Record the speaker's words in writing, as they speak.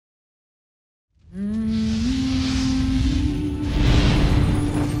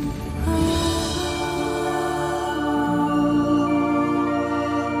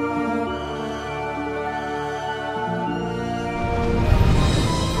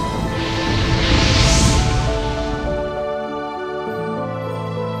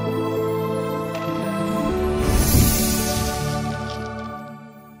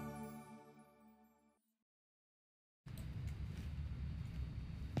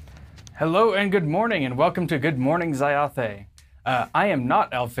Hello and good morning, and welcome to Good Morning Zyathé. I am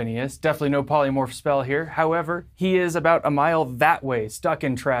not Alphinius, definitely no polymorph spell here. However, he is about a mile that way, stuck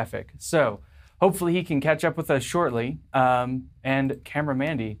in traffic. So, hopefully he can catch up with us shortly. And Camera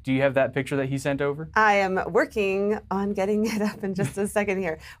Mandy, do you have that picture that he sent over? I am working on getting it up in just a second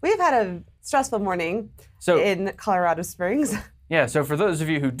here. We've had a stressful morning in Colorado Springs. Yeah, so for those of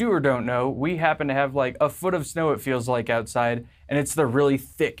you who do or don't know, we happen to have like a foot of snow, it feels like, outside, and it's the really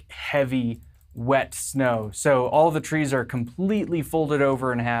thick, heavy, wet snow. So all the trees are completely folded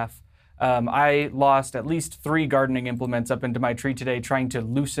over in half. I lost at least 3 gardening implements up into my tree today trying to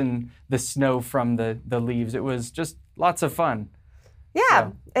loosen the snow from the leaves. It was just lots of fun. Yeah,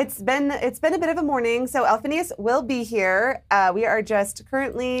 so. It's been a bit of a morning. So Alphinius will be here. We are just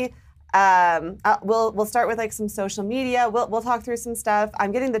currently... we'll start with like some social media. We'll talk through some stuff.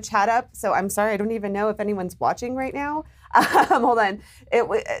 I'm getting the chat up, so I'm sorry, I don't even know if anyone's watching right now. Hold on.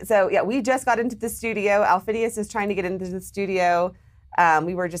 We just got into the studio. Alphinius is trying to get into the studio.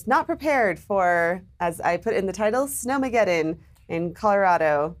 We were just not prepared for, as I put in the title, Snowmageddon in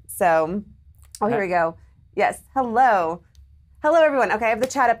Colorado. So, here we go. Yes, hello. Hello, everyone. Okay, I have the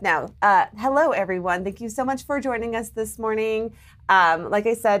chat up now. Hello, everyone. Thank you so much for joining us this morning. Like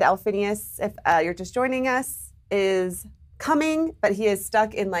I said, Alphinius, if you're just joining us, is coming, but he is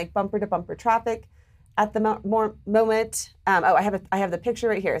stuck in like bumper-to-bumper traffic at the moment. I have the picture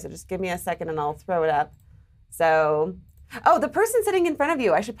right here, so just give me a second and I'll throw it up. So, the person sitting in front of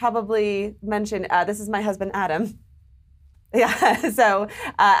you, I should probably mention, this is my husband, Adam. Yeah, so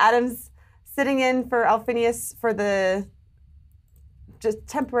Adam's sitting in for Alphinius for the just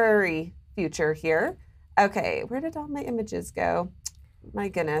temporary future here. Okay, where did all my images go? My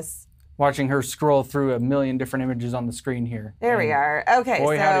goodness. Watching her scroll through a million different images on the screen here. There we are. Okay,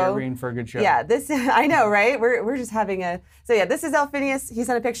 boy, howdy, we're in for a good show. Yeah, I know, right? We're just having a... So yeah, this is Alphinius. He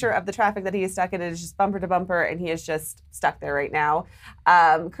sent a picture of the traffic that he is stuck in. It is just bumper to bumper, and he is just stuck there right now.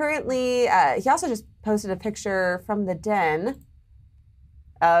 Currently, he also just posted a picture from the den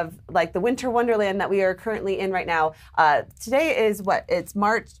of like the winter wonderland that we are currently in right now. Today is what? It's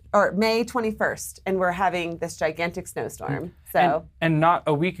May 21st, and we're having this gigantic snowstorm. So and not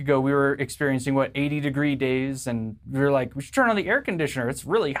a week ago, we were experiencing 80-degree days, and we were like, we should turn on the air conditioner. It's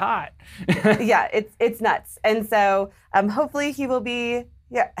really hot. Yeah, it's nuts. And so hopefully he will be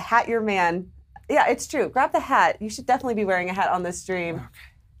hat your man. Yeah, it's true. Grab the hat. You should definitely be wearing a hat on this stream. Okay.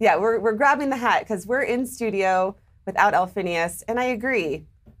 Yeah, we're grabbing the hat because we're in studio without Alphinius, and I agree.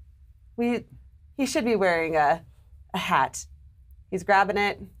 He should be wearing a hat. He's grabbing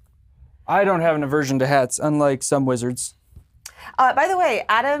it. I don't have an aversion to hats, unlike some wizards. By the way,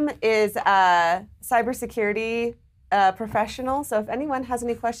 Adam is a cybersecurity professional, so if anyone has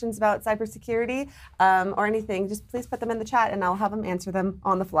any questions about cybersecurity or anything, just please put them in the chat and I'll have him answer them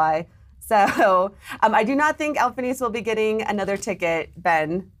on the fly. So I do not think Alphinius will be getting another ticket,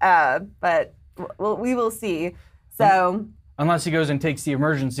 Ben, but we will see. So. Unless he goes and takes the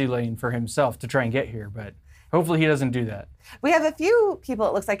emergency lane for himself to try and get here, but hopefully he doesn't do that. We have a few people,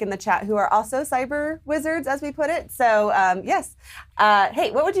 it looks like, in the chat who are also cyber wizards, as we put it. So, yes.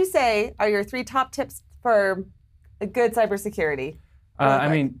 Hey, what would you say are your 3 top tips for a good cybersecurity? I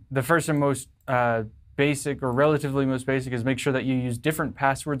mean, the first and most basic, or relatively most basic, is make sure that you use different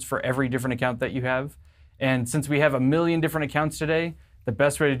passwords for every different account that you have. And since we have a million different accounts today, the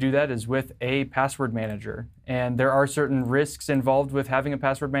best way to do that is with a password manager. And there are certain risks involved with having a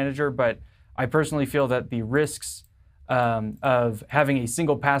password manager, but I personally feel that the risks of having a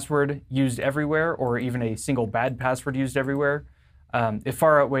single password used everywhere, or even a single bad password used everywhere, it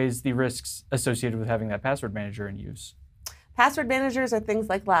far outweighs the risks associated with having that password manager in use. Password managers are things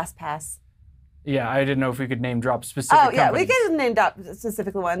like LastPass. Yeah, I didn't know if we could name drop specific companies. We can name drop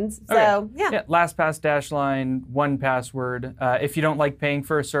specific ones. So, okay. Yeah, LastPass, Dashline, 1Password. If you don't like paying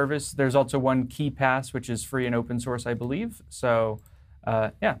for a service, there's also 1KeyPass, which is free and open source, I believe. So,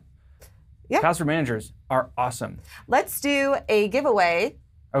 yeah. Password managers are awesome. Let's do a giveaway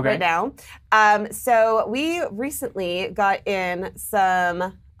right now. So we recently got in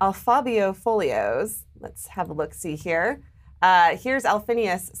some Alphobio folios. Let's have a look-see here. Here's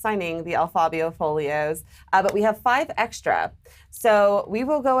Alphinius signing the Alphobio folios, but we have 5 extra. So we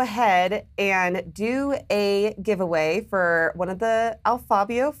will go ahead and do a giveaway for one of the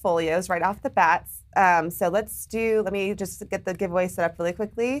Alphobio folios right off the bat. So let me just get the giveaway set up really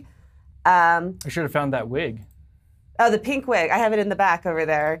quickly. I should have found that wig. Oh, the pink wig. I have it in the back over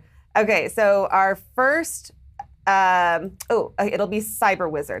there. Okay, so our first, it'll be Cyber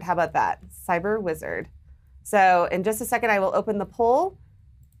Wizard. How about that? Cyber Wizard. So in just a second, I will open the poll,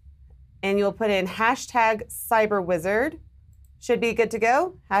 and you'll put in hashtag CyberWizard. should be good to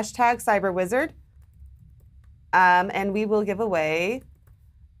go. Hashtag CyberWizard. And we will give away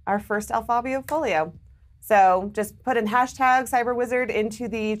our first Alphobio folio. So just put in hashtag CyberWizard into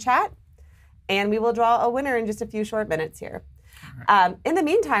the chat, and we will draw a winner in just a few short minutes here. In the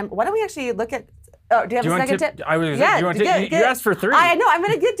meantime, why don't we actually look at... Oh, do you have a second tip? You asked for 3. I know. I'm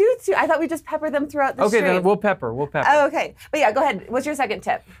going to do 2. I thought we just pepper them throughout the stream. Okay, then we'll pepper. Oh, okay. But yeah, go ahead. What's your second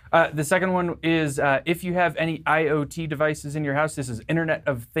tip? The second one is if you have any IoT devices in your house, this is Internet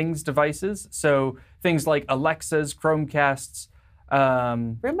of Things devices. So things like Alexas, Chromecasts,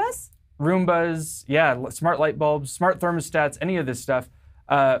 Roombas, yeah, smart light bulbs, smart thermostats, any of this stuff.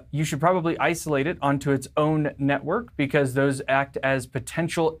 You should probably isolate it onto its own network because those act as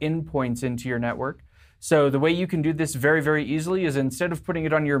potential endpoints into your network. So the way you can do this very, very easily is instead of putting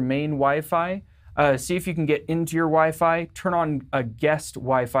it on your main Wi-Fi, see if you can get into your Wi-Fi, turn on a guest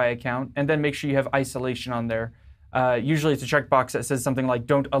Wi-Fi account, and then make sure you have isolation on there. Usually it's a checkbox that says something like,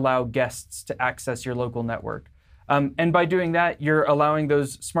 don't allow guests to access your local network. And by doing that, you're allowing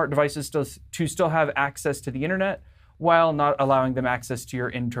those smart devices to still have access to the internet while not allowing them access to your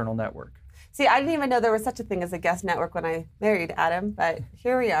internal network. See, I didn't even know there was such a thing as a guest network when I married Adam, but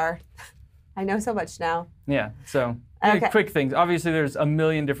here we are. I know so much now. Yeah, so quick things. Obviously, there's a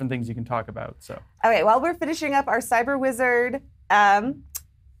million different things you can talk about. So. Okay, while we're finishing up our CyberWizard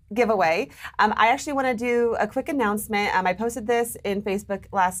giveaway, I actually want to do a quick announcement. I posted this in Facebook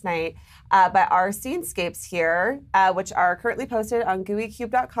last night, but our scenescapes here, which are currently posted on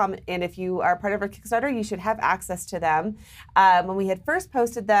gooeycube.com, and if you are part of our Kickstarter, you should have access to them. When we had first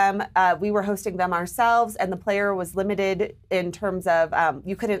posted them, we were hosting them ourselves, and the player was limited in terms of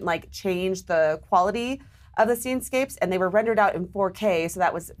you couldn't like change the quality of the scenescapes, and they were rendered out in 4K, so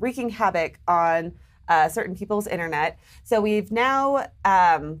that was wreaking havoc on certain people's internet. So we've now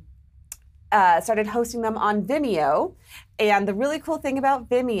started hosting them on Vimeo. And the really cool thing about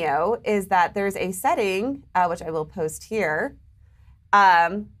Vimeo is that there's a setting, which I will post here.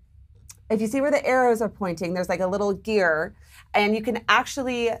 If you see where the arrows are pointing, there's like a little gear. And you can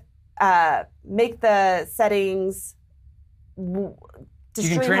actually make the settings to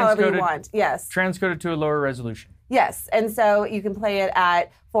stream however you want. Yes. Transcode it to a lower resolution. Yes, and so you can play it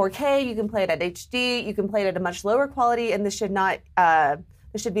at 4K, you can play it at HD, you can play it at a much lower quality, and this should not,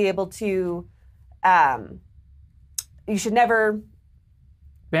 this should be able to, you should never...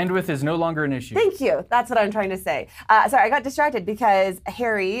 Bandwidth is no longer an issue. Thank you. That's what I'm trying to say. Sorry, I got distracted because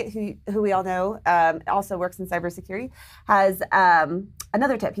Harry, who we all know, also works in cybersecurity, has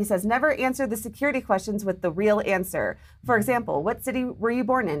another tip. He says, never answer the security questions with the real answer. For example, what city were you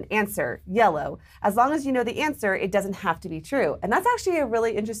born in? Answer, yellow. As long as you know the answer, it doesn't have to be true. And that's actually a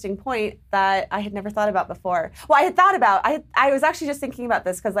really interesting point that I had never thought about before. Well, I had thought about, I was actually just thinking about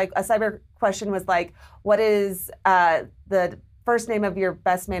this because like a cyber question was like, what is the first name of your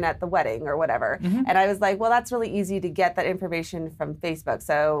best man at the wedding or whatever. Mm-hmm. And I was like, well, that's really easy to get that information from Facebook.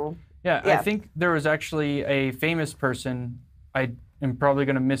 So yeah, I think there was actually a famous person, I am probably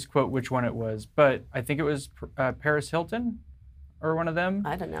going to misquote which one it was, but I think it was Paris Hilton or one of them.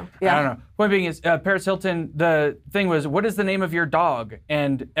 I don't know. Yeah. I don't know. Point being is Paris Hilton, the thing was, what is the name of your dog?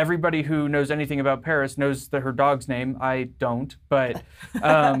 And everybody who knows anything about Paris knows her dog's name. I don't, but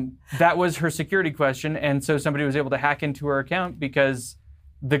that was her security question. And so somebody was able to hack into her account because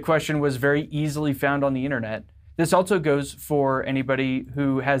the question was very easily found on the internet. This also goes for anybody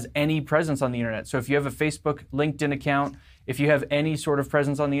who has any presence on the internet. So if you have a Facebook, LinkedIn account, if you have any sort of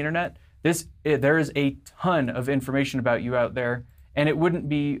presence on the internet, there is a ton of information about you out there, and it wouldn't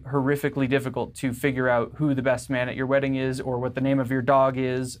be horrifically difficult to figure out who the best man at your wedding is, or what the name of your dog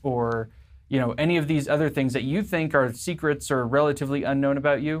is, or any of these other things that you think are secrets or relatively unknown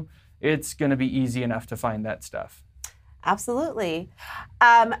about you. It's going to be easy enough to find that stuff. Absolutely.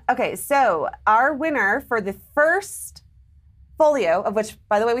 Okay, so our winner for the first folio, of which,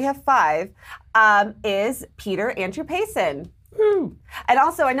 by the way, we have 5, is Peter Andrew Payson. Woo. And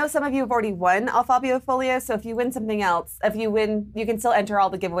also, I know some of you have already won Alphobio Folio, so if you win something else, if you win, you can still enter all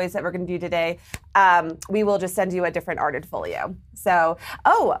the giveaways that we're going to do today. We will just send you a different arted folio. So,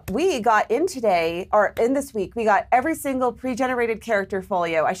 we got in today, or in this week, we got every single pre-generated character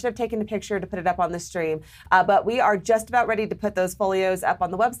folio. I should have taken a picture to put it up on the stream, but we are just about ready to put those folios up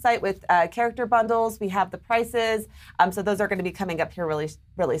on the website with character bundles. We have the prices, so those are going to be coming up here really,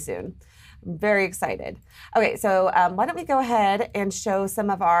 really soon. I'm very excited. Okay, so why don't we go ahead and show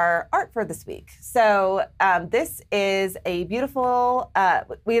some of our art for this week. So this is a beautiful,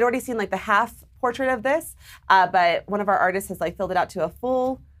 we had already seen like the half portrait of this, but one of our artists has like filled it out to a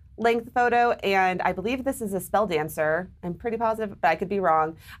full length photo, and I believe this is a spell dancer. I'm pretty positive, but I could be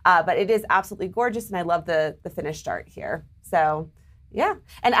wrong. But it is absolutely gorgeous, and I love the finished art here. So, yeah.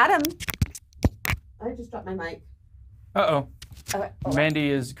 And Adam, I just dropped my mic. Uh-oh. Okay, Mandy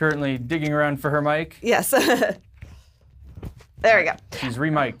is currently digging around for her mic. Yes. There we go. She's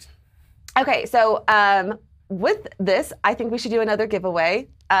remiked. Okay, so with this, I think we should do another giveaway.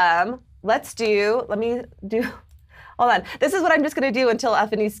 Let me do, hold on. This is what I'm just going to do until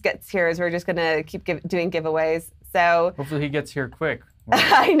Alphinius gets here, is we're just going to keep doing giveaways. So hopefully he gets here quick.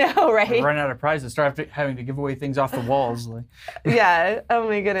 I know, right? We'll run out of prizes, start having to give away things off the walls. Yeah, oh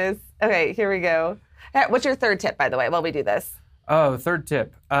my goodness. Okay, here we go. What's your third tip, by the way, while we do this? Oh, third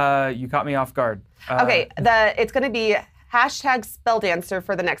tip. You caught me off guard. Okay, it's going to be hashtag spell dancer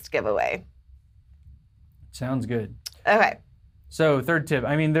for the next giveaway. Sounds good. Okay. So third tip,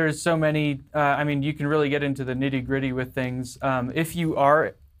 I mean, there's so many, you can really get into the nitty gritty with things. If you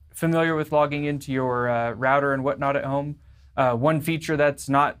are familiar with logging into your router and whatnot at home, one feature that's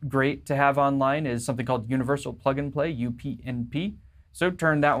not great to have online is something called Universal Plug and Play, UPnP. So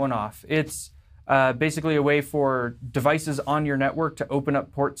turn that one off. It's basically a way for devices on your network to open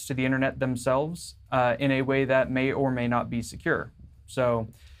up ports to the internet themselves in a way that may or may not be secure. So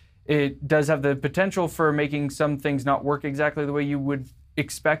it does have the potential for making some things not work exactly the way you would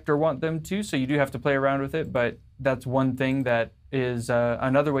expect or want them to, so you do have to play around with it, but that's one thing that is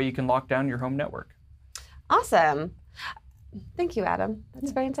another way you can lock down your home network. Awesome. Thank you, Adam.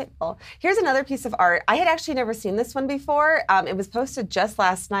 That's very insightful. Here's another piece of art. I had actually never seen this one before. It was posted just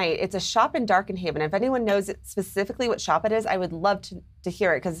last night. It's a shop in Darkenhaven. If anyone knows specifically what shop it is, I would love to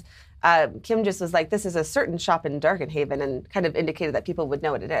hear it, because Kim just was like, this is a certain shop in Darkenhaven, and kind of indicated that people would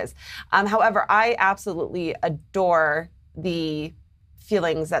know what it is. However, I absolutely adore the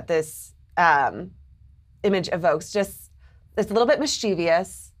feelings that this image evokes. Just, it's a little bit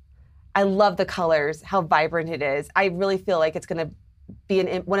mischievous. I love the colors, how vibrant it is. I really feel like it's going to be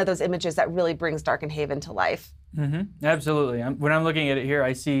one of those images that really brings Darkenhaven to life. Mm-hmm. Absolutely. When I'm looking at it here,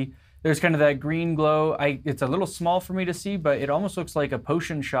 I see there's kind of that green glow. It's a little small for me to see, but it almost looks like a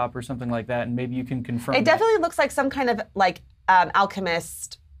potion shop or something like that, and maybe you can confirm It definitely looks like some kind of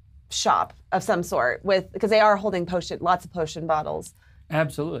alchemist shop of some sort, because they are holding lots of potion bottles.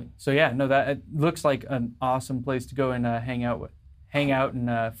 Absolutely. So yeah, no, that it looks like an awesome place to go and hang out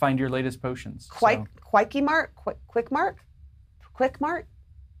and find your latest potions. Quick Mark?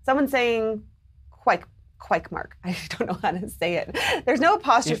 Someone's saying Quick Mark. I don't know how to say it. There's no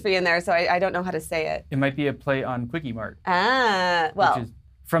apostrophe in there, so I don't know how to say it. It might be a play on Quickie Mart. Well. Which is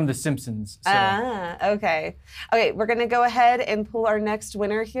from The Simpsons. So. Okay. Okay, we're gonna go ahead and pull our next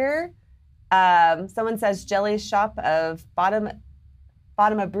winner here. Someone says Jelly's shop of bottom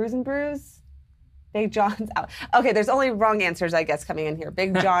of Brews and Brews. Big John's out. Okay, there's only wrong answers, I guess, coming in here.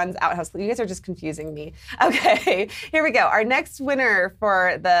 Big John's Outhouse. You guys are just confusing me. Okay, here we go. Our next winner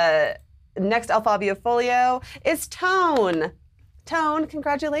for the next Alphobia Folio is Tone. Tone,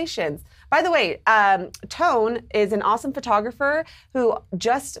 congratulations. By the way, Tone is an awesome photographer who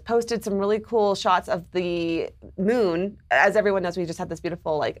just posted some really cool shots of the moon. As everyone knows, we just had this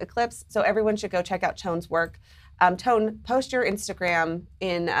beautiful eclipse, so everyone should go check out Tone's work. Tone, post your Instagram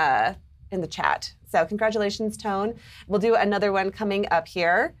in the chat. So congratulations, Tone. We'll do another one coming up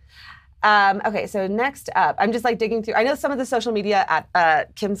here. Okay, so next up, I'm just digging through. I know some of the social media at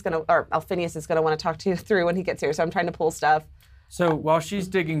Alphinius is gonna want to talk to you through when he gets here, so I'm trying to pull stuff. So while she's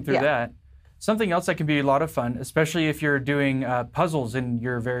digging through that, something else that can be a lot of fun, especially if you're doing puzzles in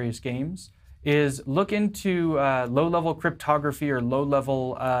your various games, is look into low-level cryptography or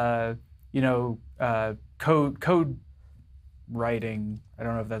low-level, code writing. I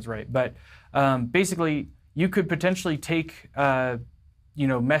don't know if that's right, but basically you could potentially take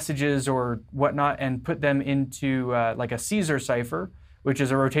messages or whatnot and put them into a Caesar cipher, which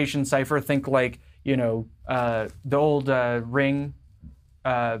is a rotation cipher. Think the old ring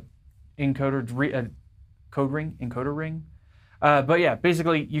encoder ring. But yeah,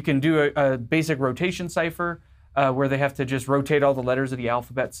 basically you can do a basic rotation cipher where they have to just rotate all the letters of the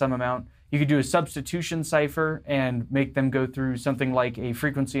alphabet some amount. You could do a substitution cipher and make them go through something like a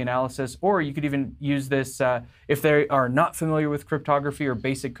frequency analysis, or you could even use this if they are not familiar with cryptography or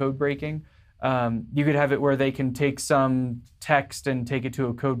basic code breaking. You could have it where they can take some text and take it to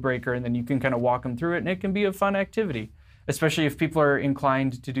a code breaker, and then you can kind of walk them through it, and it can be a fun activity, especially if people are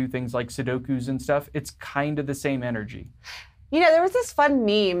inclined to do things like Sudokus and stuff. It's kind of the same energy. There was this fun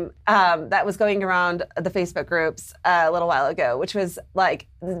meme that was going around the Facebook groups a little while ago, which was like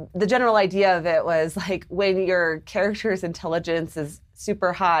the general idea of it was like when your character's intelligence is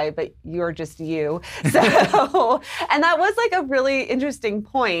super high, but you're just you. So, and that was like a really interesting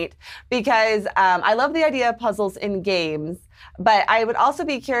point because I love the idea of puzzles in games, but I would also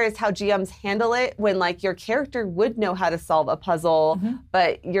be curious how GMs handle it when like your character would know how to solve a puzzle,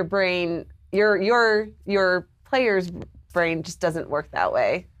 but your brain, your player's brain just doesn't work that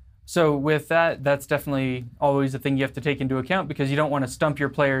way. So with that, that's definitely always a thing you have to take into account because you don't want to stump your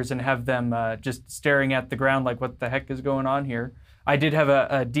players and have them just staring at the ground like, what the heck is going on here? I did have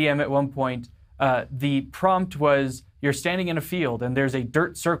a DM at one point. The prompt was, you're standing in a field and there's a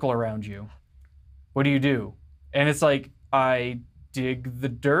dirt circle around you. What do? And it's like, I dig the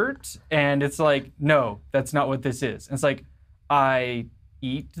dirt? And it's like, no, that's not what this is. And it's like, I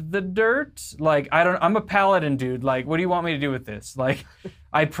eat the dirt? Like, I'm a paladin, dude. Like, what do you want me to do with this? Like,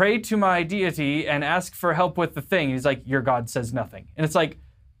 I pray to my deity and ask for help with the thing. He's like, your god says nothing. And it's like,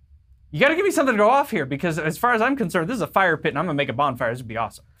 you got to give me something to go off here because as far as I'm concerned, this is a fire pit and I'm going to make a bonfire. This would be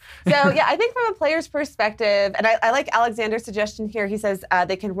awesome. So, yeah, I think from a player's perspective, and I like Alexander's suggestion here. He says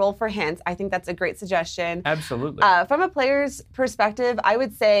they can roll for hints. I think that's a great suggestion. Absolutely. From a player's perspective, I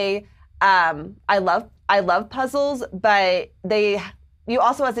would say I love puzzles, but you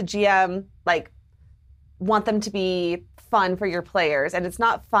also as a GM like want them to be fun for your players, and it's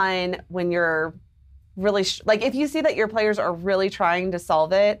not fun when you're really like if you see that your players are really trying to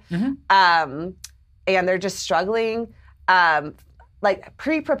solve it and they're just struggling, like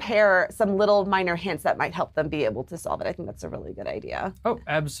pre-prepare some little minor hints that might help them be able to solve it. I think that's a really good idea. Oh,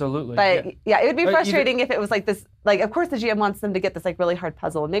 absolutely. But yeah, it would be frustrating if it was like this, like of course the GM wants them to get this like really hard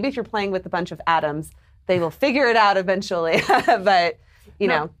puzzle, and maybe if you're playing with a bunch of atoms, they will figure it out eventually. But you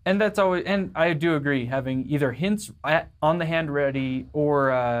know. And that's always, and I do agree, having either hints on the hand ready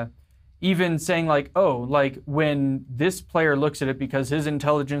or even saying like, oh, like when this player looks at it because his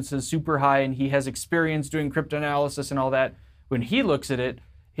intelligence is super high and he has experience doing cryptanalysis and all that, when he looks at it,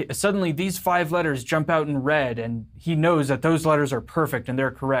 suddenly these 5 letters jump out in red and he knows that those letters are perfect and they're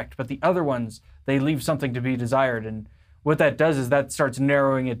correct, but the other ones, they leave something to be desired. And what that does is that starts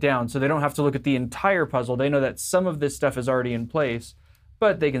narrowing it down so they don't have to look at the entire puzzle. They know that some of this stuff is already in place,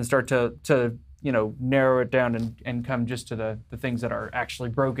 but they can start to narrow it down and come just to the things that are actually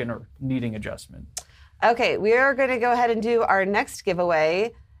broken or needing adjustment. Okay, we are going to go ahead and do our next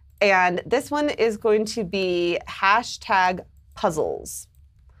giveaway. And this one is going to be #puzzles.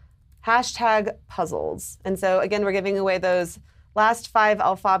 #puzzles. And so again, we're giving away those last 5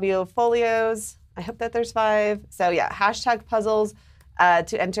 Alfabio folios. I hope that there's 5. So yeah, #puzzles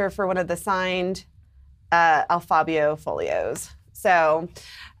to enter for one of the signed Alfabio folios. So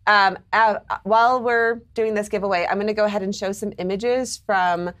while we're doing this giveaway, I'm going to go ahead and show some images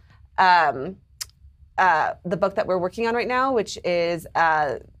from the book that we're working on right now, which is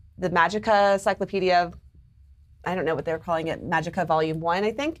the Magica Cyclopedia. I don't know what they're calling it, Magica Volume 1,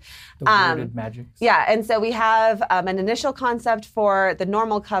 I think. The Worded Magics. Yeah, and so we have an initial concept for the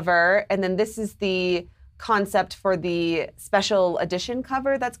normal cover, and then this is the concept for the special edition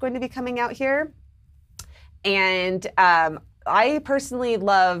cover that's going to be coming out here. And I personally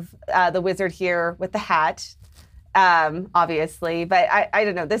love the wizard here with the hat, obviously, but I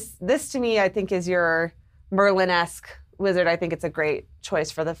don't know. This to me, I think, is your Merlin-esque wizard. I think it's a great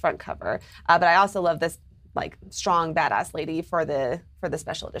choice for the front cover. But I also love this like strong badass lady for the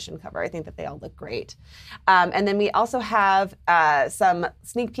special edition cover. I think that they all look great. And then we also have some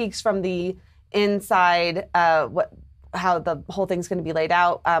sneak peeks from the inside, how the whole thing's going to be laid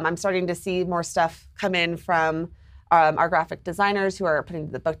out. I'm starting to see more stuff come in from our graphic designers who are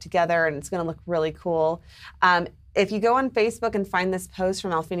putting the book together, and it's going to look really cool. If you go on Facebook and find this post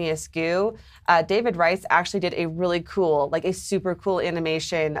from Alphinius Goo, David Rice actually did a really cool, like a super cool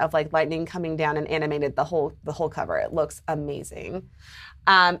animation of like lightning coming down and animated the whole cover. It looks amazing.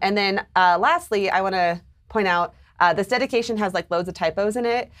 And then lastly, I want to point out this dedication has like loads of typos in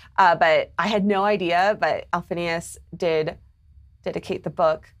it, but I had no idea, but Alphinius did dedicate the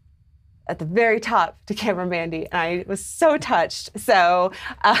book at the very top to Camera Mandy, and I was so touched. So,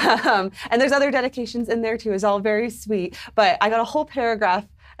 and there's other dedications in there too. It's all very sweet, but I got a whole paragraph,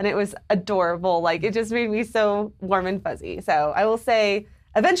 and it was adorable. Like, it just made me so warm and fuzzy. So I will say,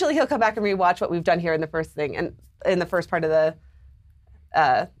 eventually he'll come back and rewatch what we've done here in the first thing, and in the first part of the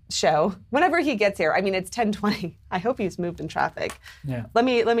show. Whenever he gets here, I mean, it's 10:20. I hope he's moved in traffic. Yeah. Let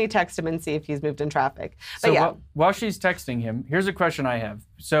me text him and see if he's moved in traffic. But so yeah. While she's texting him, here's a question I have.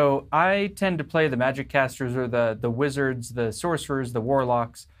 So I tend to play the magic casters or the wizards, the sorcerers, the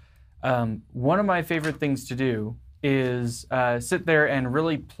warlocks. One of my favorite things to do is sit there and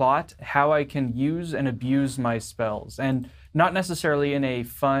really plot how I can use and abuse my spells, and not necessarily in a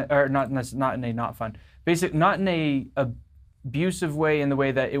fun, or not in a not fun, not in a abusive way in the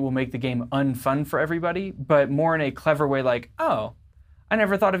way that it will make the game unfun for everybody, but more in a clever way, like, oh, I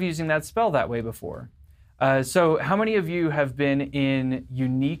never thought of using that spell that way before. So how many of you have been in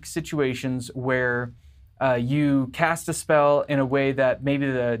unique situations where you cast a spell in a way that maybe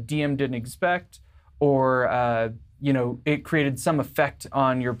the DM didn't expect, or it created some effect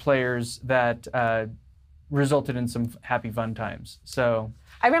on your players that resulted in some happy fun times? So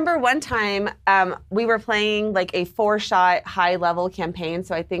I remember one time we were playing like a 4-shot high-level campaign.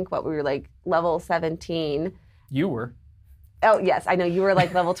 So I think we were like level 17. You were. Oh, yes, I know you were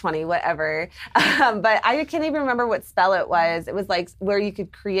like level 20, whatever. But I can't even remember what spell it was. It was like where you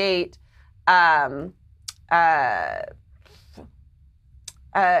could create, I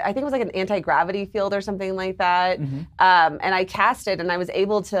think it was like an anti-gravity field or something like that. Mm-hmm. And I cast it, and I was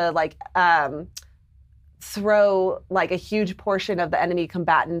able to like throw like a huge portion of the enemy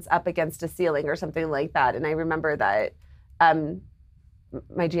combatants up against a ceiling or something like that. And I remember that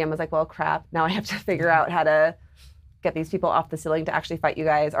my GM was like, well, crap, now I have to figure out how to get these people off the ceiling to actually fight you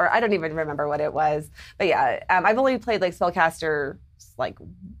guys. Or I don't even remember what it was. But yeah, I've only played like spellcaster, like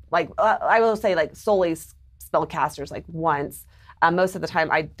I will say like solely spellcasters like once. Most of the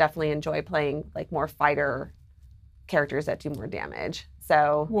time, I definitely enjoy playing like more fighter characters that do more damage.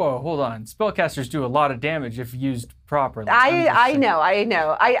 So whoa, hold on. Spellcasters do a lot of damage if used properly. I know.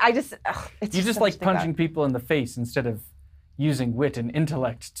 I just you just like punching people in the face instead of using wit and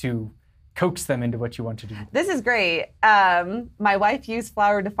intellect to coax them into what you want to do. This is great. My wife used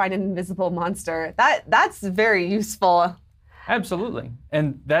flour to find an invisible monster. That's very useful. Absolutely,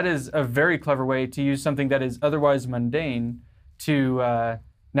 and that is a very clever way to use something that is otherwise mundane to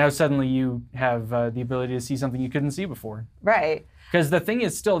now suddenly you have the ability to see something you couldn't see before. Right. Because the thing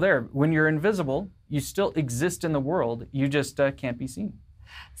is still there. When you're invisible, you still exist in the world. You just can't be seen.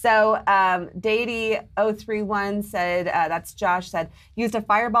 So Deity031 said, that's Josh said, used a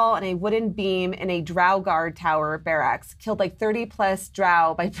fireball and a wooden beam in a drow guard tower barracks. Killed like 30 plus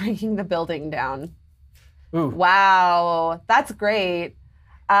drow by breaking the building down. Ooh. Wow, that's great.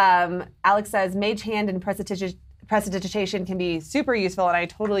 Alex says, mage hand and prestidigitation can be super useful, and I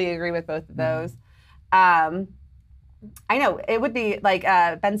totally agree with both of those. I know, it would be, like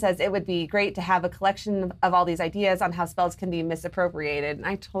Ben says, it would be great to have a collection of all these ideas on how spells can be misappropriated. And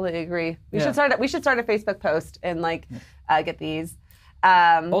I totally agree. We should start a Facebook post and get these.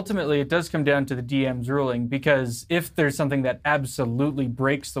 Ultimately, it does come down to the DM's ruling, because if there's something that absolutely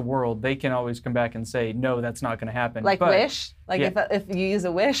breaks the world, they can always come back and say, no, that's not going to happen. Like wish? Like if you use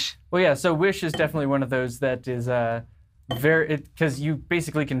a wish? Well, yeah, so wish is definitely one of those that is because you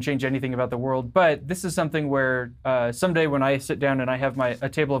basically can change anything about the world. But this is something where someday when I sit down and I have a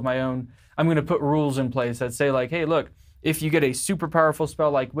table of my own, I'm going to put rules in place that say like, hey, look, if you get a super powerful spell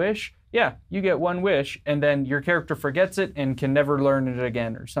like wish, yeah, you get one wish, and then your character forgets it and can never learn it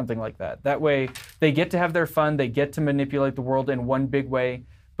again or something like that. That way, they get to have their fun, they get to manipulate the world in one big way,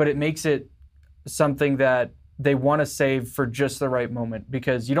 but it makes it something that they want to save for just the right moment,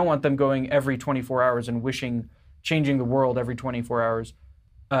 because you don't want them going every 24 hours and changing the world every 24 hours.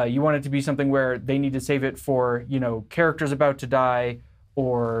 You want it to be something where they need to save it for, characters about to die,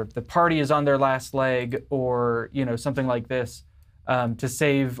 or the party is on their last leg, or, something like this, to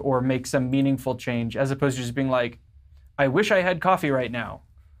save or make some meaningful change, as opposed to just being like, I wish I had coffee right now.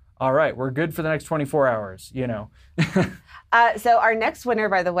 All right, we're good for the next 24 hours, So our next winner,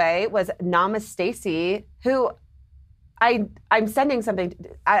 by the way, was Namastacy, who I'm sending something.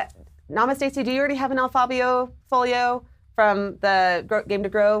 Namastacy, do you already have an Alfabio folio from the Game to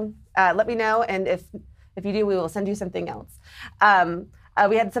Grow? Let me know, and if you do, we will send you something else.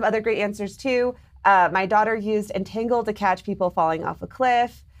 We had some other great answers too. My daughter used Entangle to catch people falling off a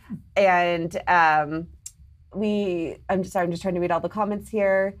cliff, and I'm just trying to read all the comments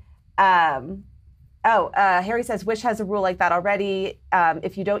here. Harry says, Wish has a rule like that already.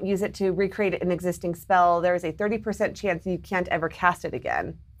 If you don't use it to recreate an existing spell, there is a 30% chance you can't ever cast it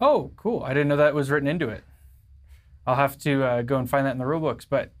again. Oh, cool. I didn't know that was written into it. I'll have to go and find that in the rule books,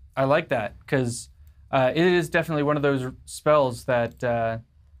 but I like that, because it is definitely one of those spells that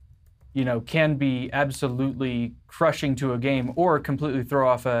can be absolutely crushing to a game, or completely throw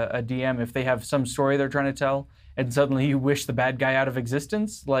off a DM if they have some story they're trying to tell, and suddenly you wish the bad guy out of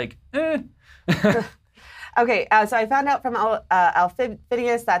existence. Like, Okay, so I found out from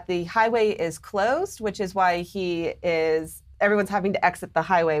Alphinius that the highway is closed, which is why everyone's having to exit the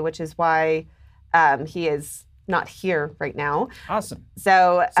highway, which is why he is not here right now. Awesome.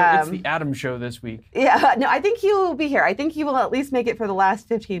 So it's the Adam show this week. Yeah, no, I think he will be here. I think he will at least make it for the last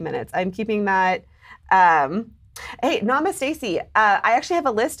 15 minutes. I'm keeping that. Hey, Nama Stacy, I actually have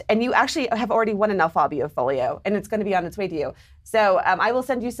a list, and you actually have already won an Alphobio folio, and it's going to be on its way to you. So I will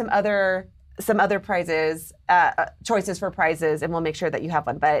send you some other prizes, choices for prizes, and we'll make sure that you have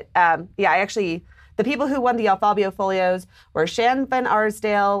one. But the people who won the Alphobio folios were Shan Van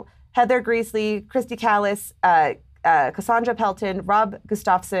Arsdale, Heather Greasley, Christy Callis, Cassandra Pelton, Rob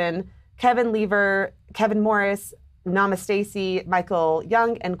Gustafson, Kevin Lever, Kevin Morris, Nama Stacy, Michael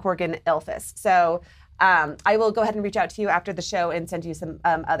Young, and Corgan Elfis. So I will go ahead and reach out to you after the show and send you some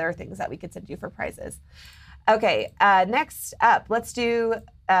other things that we could send you for prizes. Okay, next up,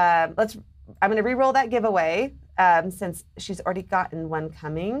 I'm going to re-roll that giveaway since she's already gotten one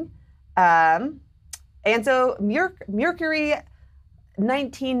coming. And so Mercury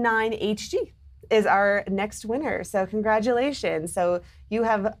 199 HG is our next winner. So congratulations. So you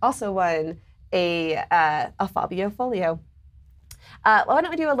have also won a Alphobio folio. Why don't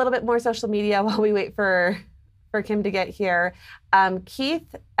we do a little bit more social media while we wait for Kim to get here?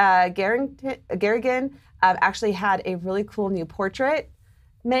 Keith Garrigan actually had a really cool new portrait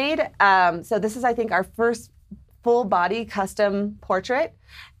made. So this is, I think, our first full body custom portrait.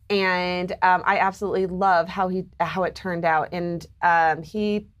 And I absolutely love how it turned out. And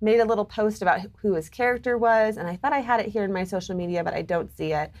he made a little post about who his character was. And I thought I had it here in my social media, but I don't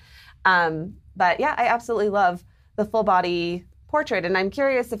see it. But yeah, I absolutely love the full body portrait. And I'm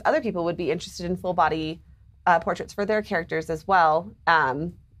curious if other people would be interested in full body portraits for their characters as well.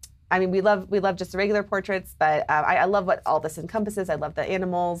 I mean, we love just the regular portraits, but I love what all this encompasses. I love the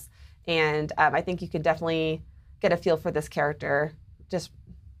animals. And I think you could definitely get a feel for this character.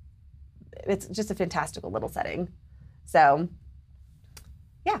 It's just a fantastical little setting. So,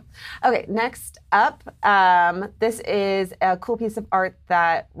 yeah. Okay, next up, this is a cool piece of art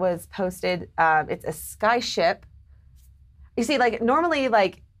that was posted. It's a skyship. You see, like normally,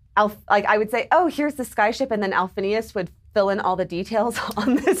 like I would say, oh, here's the skyship, and then Alphinius would fill in all the details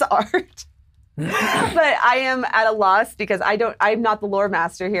on this art. But I am at a loss because I'm not the lore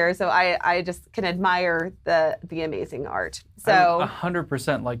master here, so I just can admire the amazing art. So I would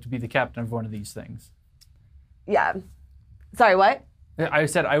 100% like to be the captain of one of these things. Yeah. Sorry, what? I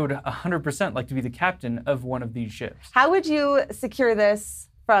said I would 100% like to be the captain of one of these ships. How would you secure this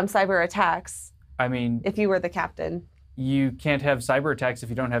from cyber attacks? I mean, if you were the captain, you can't have cyber attacks if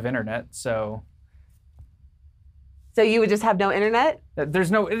you don't have internet. So you would just have no internet?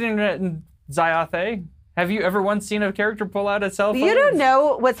 There's no internet in Zyathé. Have you ever once seen a character pull out a cell phone? You don't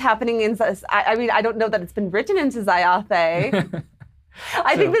know what's happening in. I mean, I don't know that it's been written into Zyathé.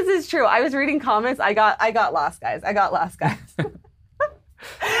 I think this is true. I was reading comments. I got lost, guys.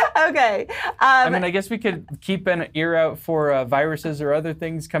 Okay. I mean, I guess we could keep an ear out for viruses or other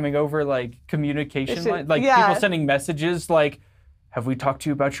things coming over, like communication lines, like people sending messages like, "Have we talked to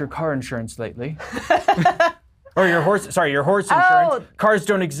you about your car insurance lately?" Or your horse insurance. Oh. Cars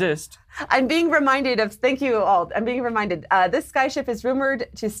don't exist. I'm being reminded of, thank you all. I'm being reminded, this skyship is rumored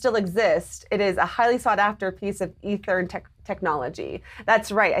to still exist. It is a highly sought after piece of ether and technology. That's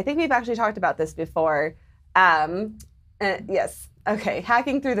right. I think we've actually talked about this before. Yes. Okay.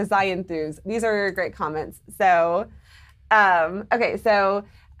 Hacking through the Zyanthus. These are great comments. So, okay. So,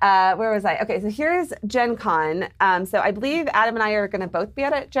 where was I? Okay, so here's Gen Con. So I believe Adam and I are going to both be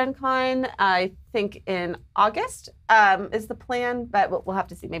at Gen Con, I think in August is the plan, but we'll have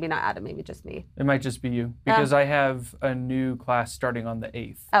to see. Maybe not Adam, maybe just me. It might just be you, because I have a new class starting on the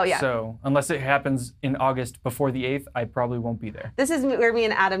 8th. Oh, yeah. So unless it happens in August before the 8th, I probably won't be there. This is where me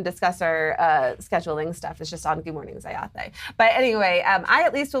and Adam discuss our scheduling stuff. It's just on Goo Morning Zyathé. But anyway, I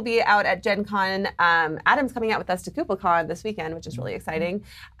at least will be out at Gen Con. Adam's coming out with us to KupoCon this weekend, which is really exciting.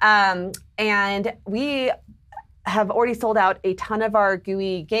 And we have already sold out a ton of our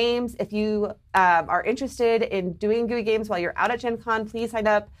GUI games. If you are interested in doing GUI games while you're out at Gen Con, please sign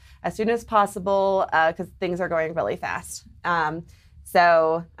up as soon as possible because things are going really fast.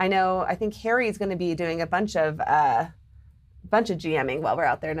 So I think Harry's going to be doing a bunch of GMing while we're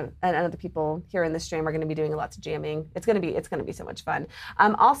out there, and other people here in the stream are going to be doing lots of GMing. It's going to be so much fun.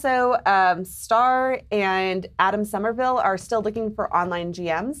 Also, Star and Adam Somerville are still looking for online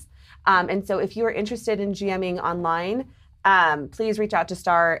GMs. And so if you are interested in GMing online, please reach out to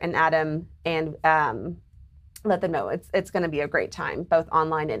Star and Adam and let them know. It's going to be a great time, both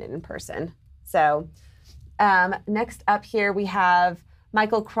online and in person. So next up here, we have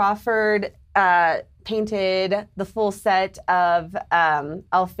Michael Crawford painted the full set of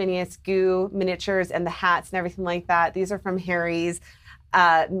Alphinius Goo miniatures and the hats and everything like that. These are from Harry's.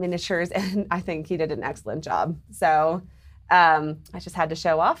 miniatures, and I think he did an excellent job. So I just had to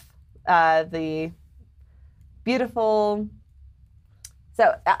show off the beautiful.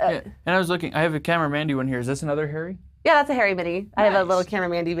 So yeah. And I was looking. I have a Camera Mandy one here. Is this another Harry? Yeah, that's a Harry mini. I have a Nice. little Camera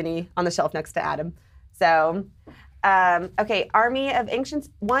Mandy mini on the shelf next to Adam. So, okay, Army of Ancients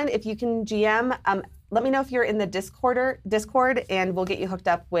 1, if you can GM, let me know if you're in the Discord, and we'll get you hooked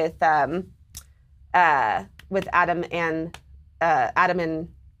up with Adam and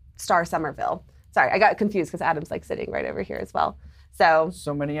Star Somerville. Sorry, I got confused because Adam's like sitting right over here as well. So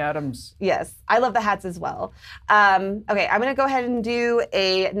many Adams. yes, I love the hats as well. Okay, I'm gonna go ahead and do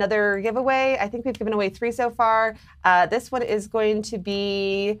another giveaway. I think we've given away 3 so far. This one is going to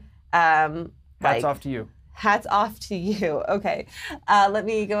be Hats off to you. Hats off to you. Okay, let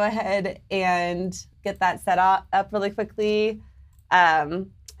me go ahead and get that set up really quickly, and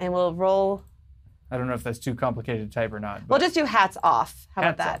we'll roll. I don't know if that's too complicated to type or not. We'll just do hats off. How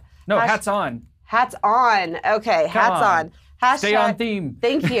about that? No, hats on. Hats on. Okay, hats on. Hashtag, Stay on theme.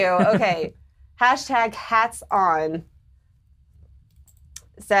 Thank you. Okay. Hashtag hats on.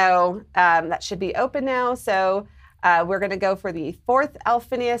 So that should be open now. So we're going to go for the 4th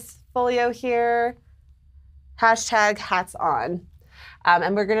Alphinius folio here. Hashtag hats on.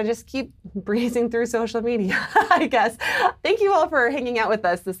 And we're going to just keep breezing through social media, I guess. Thank you all for hanging out with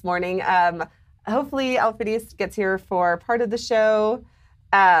us this morning. Hopefully Alphinius gets here for part of the show.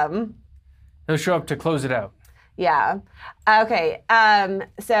 He'll show up to close it out. Yeah. Okay.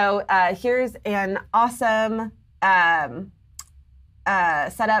 So here's an awesome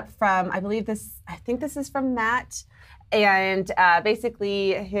setup from, I think this is from Matt. And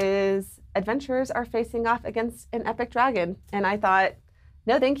basically his adventurers are facing off against an epic dragon. And I thought,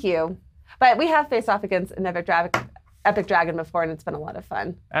 no, thank you. But we have faced off against an epic dragon before, and it's been a lot of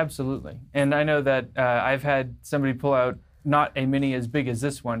fun. Absolutely. And I know that I've had somebody pull out not a mini as big as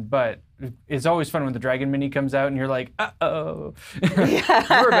this one, but it's always fun when the dragon mini comes out and you're like, uh-oh,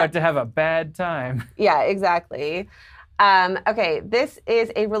 we're about to have a bad time. Yeah, exactly. Okay, this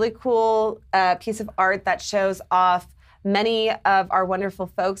is a really cool piece of art that shows off many of our wonderful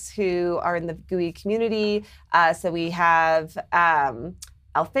folks who are in the Gooey community. So we have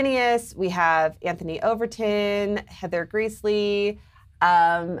Alphinius, we have Anthony Overton, Heather Greasley,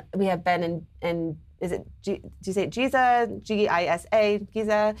 we have Ben and is it, do you say Giza? G-I-S-A,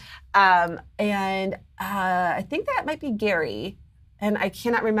 Giza. And I think that might be Gary. And I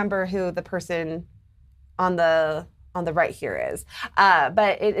cannot remember who the person on the right here is.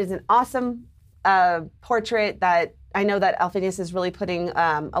 But it is an awesome portrait that I know that Alphinius is really putting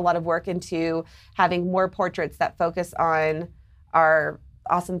a lot of work into having more portraits that focus on our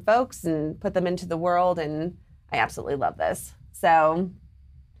awesome folks and put them into the world. And I absolutely love this. So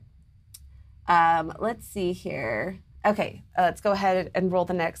let's see here. Okay, let's go ahead and roll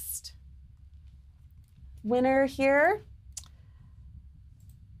the next winner here.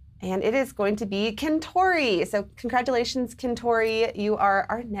 And it is going to be Kentori. So congratulations, Kentori. You are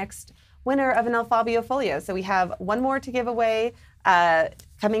our next winner of an Alfabio folio. So we have one more to give away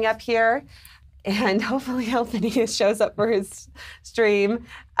coming up here. And hopefully Alphinius shows up for his stream.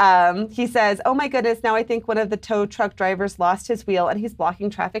 He says, oh my goodness, now I think one of the tow truck drivers lost his wheel and he's blocking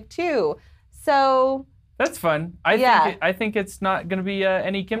traffic too. So that's fun. I think it's not going to be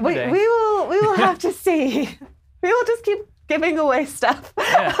any Kim today. We will have to see. We will just keep giving away stuff.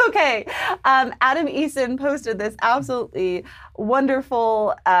 Yeah. Okay. Adam Eason posted this absolutely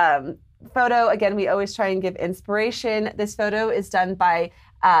wonderful photo. Again, we always try and give inspiration. This photo is done by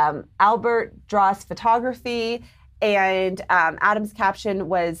Albert Dross Photography. And Adam's caption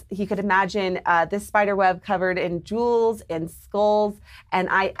was, he could imagine this spider web covered in jewels and skulls. And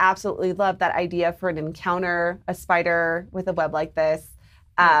I absolutely love that idea for an encounter, a spider with a web like this.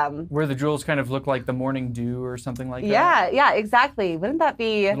 Where the jewels kind of look like the morning dew or something like that. Yeah, exactly. Wouldn't that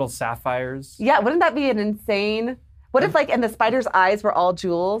be... little sapphires. Yeah, wouldn't that be an insane... What if, like, in the spider's eyes were all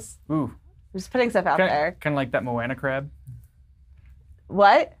jewels? Ooh. I'm just putting stuff out there. Kind of like that Moana crab.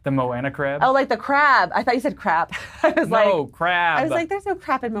 What? The Moana crab. Oh, like the crab. I thought you said crap. Crab. I was like, there's no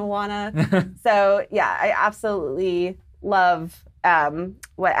crap in Moana. So, yeah, I absolutely love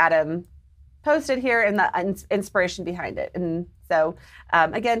what Adam posted here and the inspiration behind it. And so,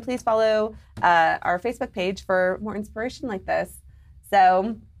 again, please follow our Facebook page for more inspiration like this.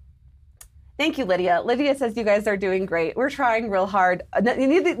 So, Thank you, Lydia. Lydia says you guys are doing great. We're trying real hard.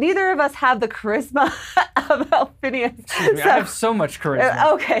 Neither of us have the charisma of Alphinius. Excuse me, I have so much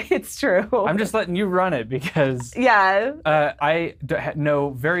charisma. Okay, it's true. I'm just letting you run it because I know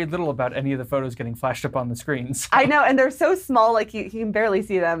very little about any of the photos getting flashed up on the screens. So. I know, and they're so small, like you can barely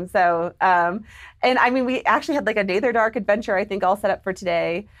see them. So, and I mean, we actually had like a Nather Dark adventure, I think, all set up for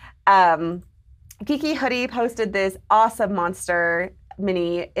today. Geeky Hoodie posted this awesome monster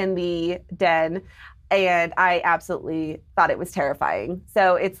mini in the den, and I absolutely thought it was terrifying.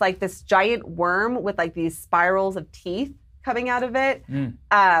 So it's like this giant worm with like these spirals of teeth coming out of it.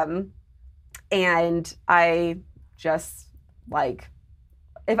 And I just like,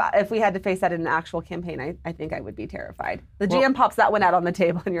 if we had to face that in an actual campaign, I think I would be terrified. The GM pops that one out on the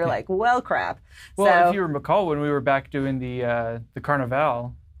table, and you're like, well, crap. Well, if you recall, when we were back doing the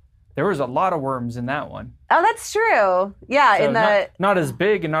Carnival, there was a lot of worms in that one. Oh, that's true. Yeah, so not as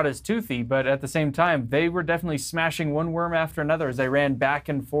big and not as toothy, but at the same time, they were definitely smashing one worm after another as they ran back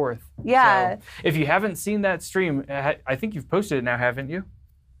and forth. Yeah. So if you haven't seen that stream, I think you've posted it now, haven't you?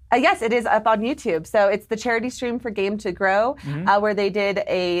 Yes, it is up on YouTube. So it's the charity stream for Game to Grow, where they did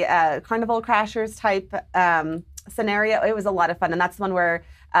a Carnival Crashers type scenario. It was a lot of fun, and that's the one where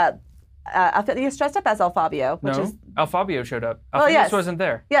Alphinius dressed up as Alfabio. Alfabio showed up. Alphinius wasn't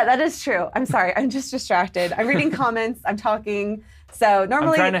there. Yeah, that is true. I'm sorry. I'm just distracted. I'm reading comments. I'm talking. So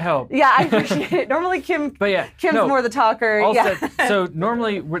normally, I'm trying to help. Yeah, I appreciate it. Normally, Kim's more the talker. So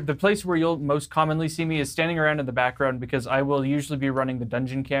normally, the place where you'll most commonly see me is standing around in the background because I will usually be running the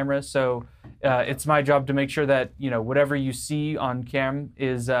dungeon camera. So it's my job to make sure that whatever you see on cam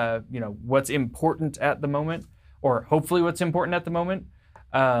is what's important at the moment, or hopefully what's important at the moment.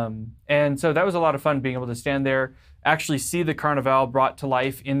 And so that was a lot of fun being able to stand there, actually see the Carnival brought to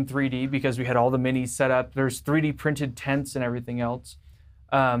life in 3D because we had all the minis set up. There's 3D printed tents and everything else.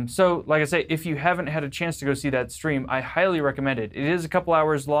 So like I say, if you haven't had a chance to go see that stream, I highly recommend it. It is a couple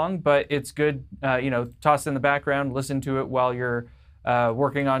hours long, but it's good, toss in the background, listen to it while you're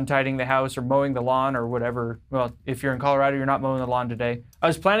working on tidying the house or mowing the lawn or whatever. Well, if you're in Colorado, you're not mowing the lawn today. I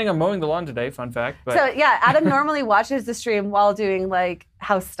was planning on mowing the lawn today, fun fact. But. So yeah, Adam normally watches the stream while doing like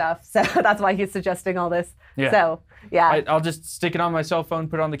house stuff. So that's why he's suggesting all this. Yeah. So yeah. I'll just stick it on my cell phone,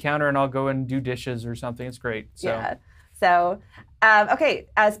 put it on the counter, and I'll go and do dishes or something. It's great. So. Yeah. So, okay,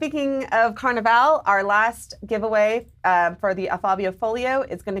 speaking of Carnival, our last giveaway for the Alfabio Folio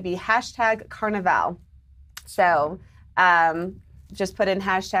is going to be #Carnival. So just put in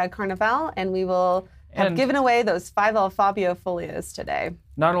 #Carnival, and we will have given away those 5 Alfabio Folios today.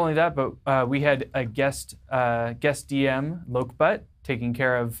 Not only that, but we had a guest DM, Lokebutt, taking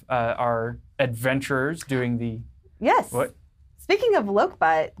care of our adventurers doing the... Yes. What? Speaking of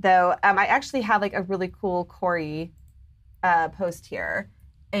Lokebutt, though, I actually have like a really cool Corey post here.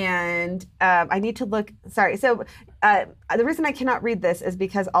 And I need to look, sorry. So the reason I cannot read this is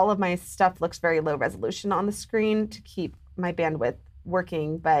because all of my stuff looks very low resolution on the screen to keep my bandwidth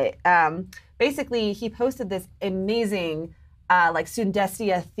working. But basically, he posted this amazing like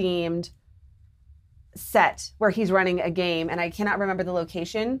Sundestia themed set where he's running a game, and I cannot remember the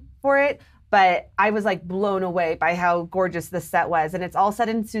location for it, but I was like blown away by how gorgeous this set was. And it's all set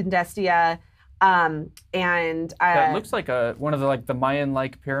in Sundestia. It looks like one of the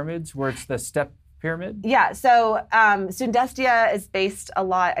Mayan-like pyramids where it's the step pyramid. Yeah, so Sundestia is based a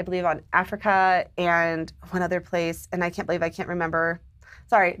lot, I believe, on Africa and one other place, and I can't believe I can't remember.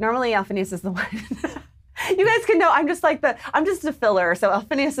 Sorry, normally Alphinius is the one. You guys can know I'm just a filler. So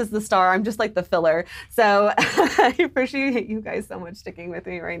Alphinius is the star. I'm just like the filler. So I appreciate you guys so much sticking with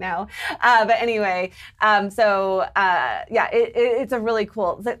me right now. But anyway, yeah, it's a really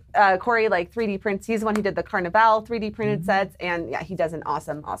cool. Corey like 3D prints. He's the one who did the Carnival 3D printed sets, and yeah, he does an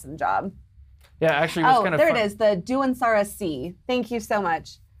awesome job. Yeah, actually, it was kind of fun. There it is, the Duansara C. Thank you so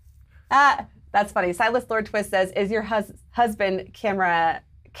much. That's funny. Silas Lord Twist says, "Is your husband Camera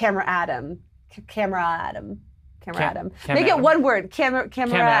Adam?" Camera Adam. Make it one word. Camera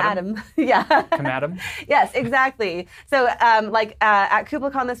Adam. Yeah. Cam Adam. Yes, exactly. So at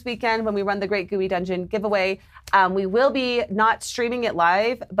KublaCon this weekend, when we run the Great Gooey Dungeon giveaway, we will be not streaming it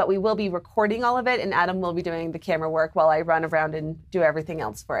live, but we will be recording all of it, and Adam will be doing the camera work while I run around and do everything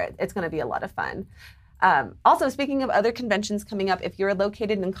else for it. It's going to be a lot of fun. Also, speaking of other conventions coming up, if you're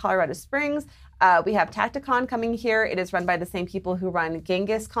located in Colorado Springs, we have Tacticon coming here. It is run by the same people who run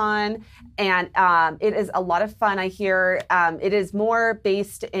Genghis Con, and it is a lot of fun, I hear. It is more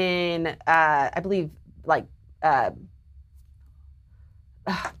based in, I believe, like battle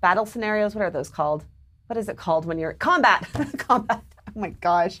scenarios. What are those called? What is it called when you're combat? Combat. Oh my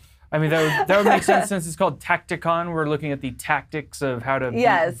gosh. I mean, that would make sense since it's called Tacticon. We're looking at the tactics of how to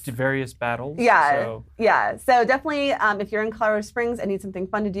beat various battles. Yeah, So definitely, if you're in Colorado Springs and need something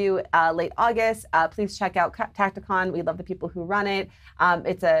fun to do late August, please check out Tacticon. We love the people who run it.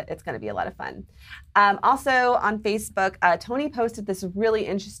 It's going to be a lot of fun. Also on Facebook, Tony posted this really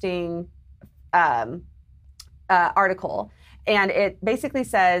interesting article. And it basically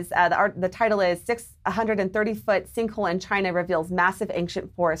says, the title is 630-foot sinkhole in China reveals massive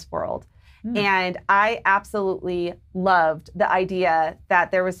ancient forest world. And I absolutely loved the idea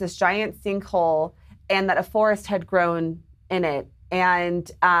that there was this giant sinkhole and that a forest had grown in it. And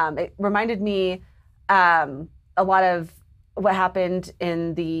it reminded me a lot of what happened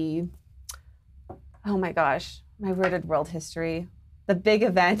in the, oh my gosh, my worded world history, the big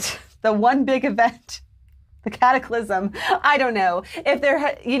event, the one big event. The cataclysm. I don't know if there,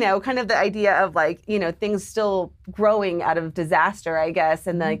 kind of the idea of like, things still growing out of disaster, I guess,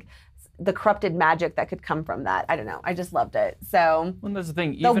 and like the corrupted magic that could come from that. I don't know. I just loved it. So. Well, that's the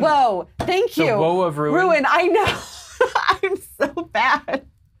thing. The woe. Thank you. The woe of ruin. Ruin. I know. I'm so bad.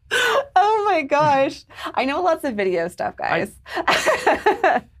 Oh my gosh. I know lots of video stuff, guys.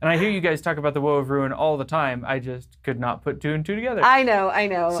 And I hear you guys talk about the woe of ruin all the time. I just could not put two and two together. I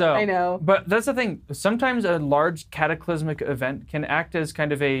know. But that's the thing. Sometimes a large cataclysmic event can act as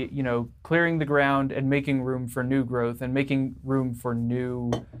kind of a, clearing the ground and making room for new growth and making room for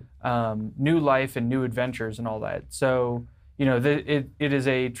new life and new adventures and all that. So, it is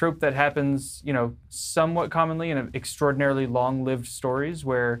a trope that happens, somewhat commonly in extraordinarily long-lived stories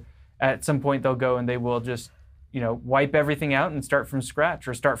where at some point they'll go and they will just, wipe everything out and start from scratch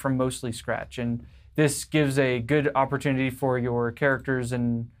or start from mostly scratch. And this gives a good opportunity for your characters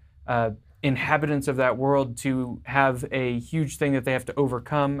and inhabitants of that world to have a huge thing that they have to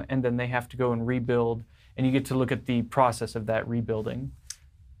overcome, and then they have to go and rebuild. And you get to look at the process of that rebuilding.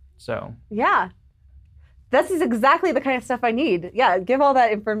 So. Yeah. This is exactly the kind of stuff I need. Yeah, give all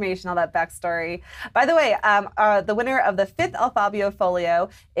that information, all that backstory. By the way, the winner of the 5th Alfabio Folio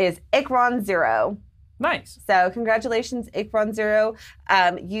is Akron Zero. Nice. So congratulations, Akron Zero.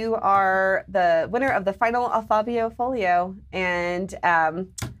 You are the winner of the final Alfabio Folio. And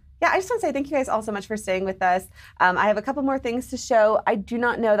I just want to say thank you guys all so much for staying with us. I have a couple more things to show. I do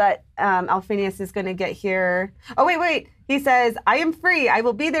not know that Alphinius is going to get here. Oh, wait. He says, I am free. I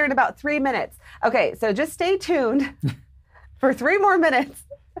will be there in about 3 minutes. Okay, so just stay tuned for 3 more minutes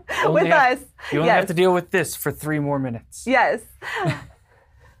with us. You only have to deal with this for 3 more minutes. Yes.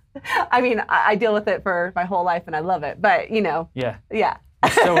 I mean, I deal with it for my whole life and I love it, but Yeah. You're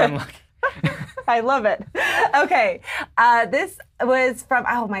so unlucky. I love it. Okay, this was from,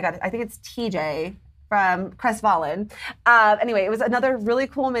 oh my God, I think it's TJ from Crestfallen. Anyway, it was another really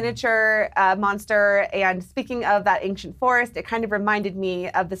cool miniature monster. And speaking of that ancient forest, it kind of reminded me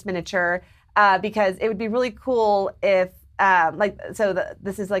of this miniature because it would be really cool if,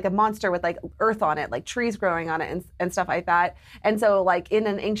 this is like a monster with like earth on it, like trees growing on it and stuff like that. And so like in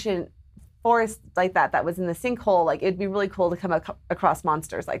an ancient forest like that was in the sinkhole, like it'd be really cool to come across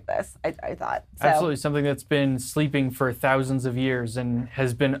monsters like this, I thought. So. Absolutely, something that's been sleeping for thousands of years and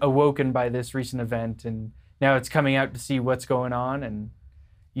has been awoken by this recent event, and now it's coming out to see what's going on. And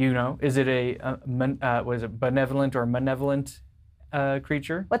is it a benevolent or malevolent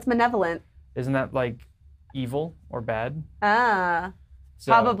creature? What's malevolent? Isn't that like evil or bad?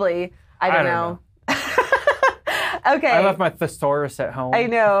 Probably. I don't know. Okay. I left my thesaurus at home. I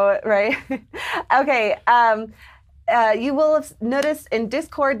know, right? Okay. You will have noticed in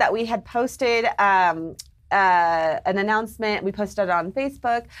Discord that we had posted an announcement. We posted it on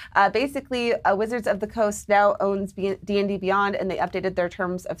Facebook. Basically, Wizards of the Coast now owns D&D Beyond, and they updated their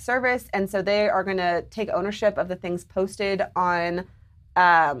terms of service. And so they are going to take ownership of the things posted on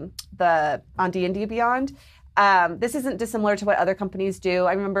D&D Beyond. This isn't dissimilar to what other companies do.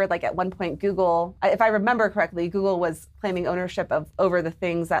 I remember like at one point Google, if I remember correctly, Google was claiming ownership over the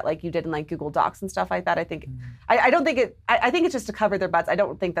things that like you did in like Google Docs and stuff like that. I think, I think it's just to cover their butts. I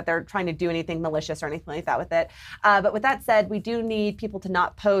don't think that they're trying to do anything malicious or anything like that with it. But with that said, we do need people to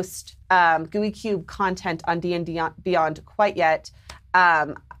not post Gooey Cube content on D&D Beyond quite yet.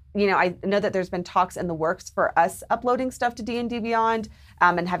 I know that there's been talks in the works for us uploading stuff to D&D Beyond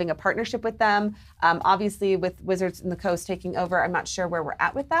and having a partnership with them. Obviously, with Wizards in the Coast taking over, I'm not sure where we're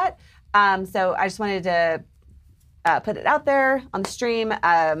at with that. So I just wanted to put it out there on the stream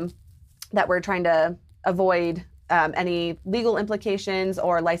that we're trying to avoid any legal implications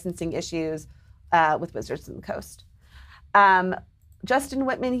or licensing issues with Wizards in the Coast. Justin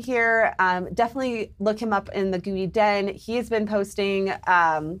Whitman here, definitely look him up in the Gooey Den. He has been posting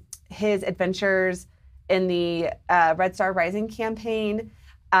his adventures in the Red Star Rising campaign.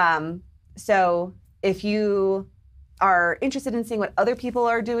 So if you are interested in seeing what other people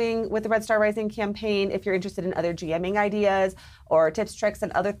are doing with the Red Star Rising campaign, if you're interested in other GMing ideas or tips, tricks,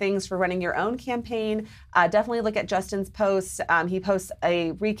 and other things for running your own campaign, definitely look at Justin's posts. He posts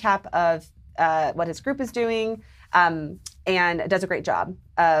a recap of what his group is doing and does a great job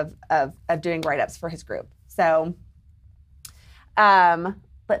of doing write-ups for his group. So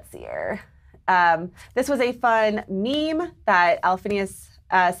let's see here. This was a fun meme that Alphinius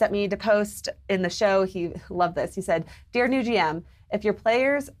sent me to post in the show. He loved this. He said, "Dear new GM, if your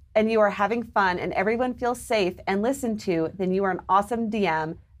players and you are having fun and everyone feels safe and listened to, then you are an awesome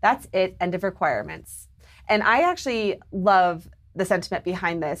DM. That's it, end of requirements." And I actually love the sentiment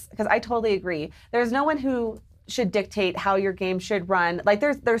behind this because I totally agree. There's no one who should dictate how your game should run. Like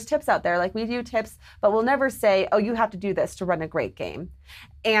there's tips out there, like we do tips, but we'll never say, oh, you have to do this to run a great game.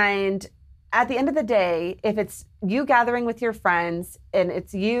 And at the end of the day, if it's you gathering with your friends and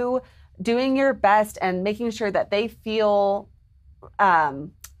it's you doing your best and making sure that they feel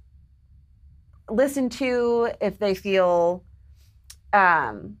listened to, if they feel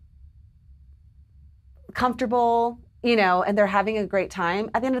comfortable, and they're having a great time,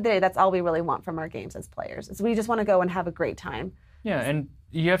 at the end of the day, that's all we really want from our games as players. Is we just want to go and have a great time. Yeah, and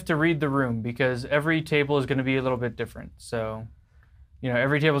you have to read the room because every table is going to be a little bit different. So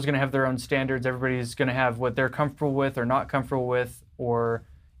every table is going to have their own standards. Everybody's going to have what they're comfortable with or not comfortable with, or,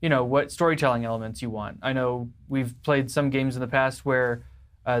 what storytelling elements you want. I know we've played some games in the past where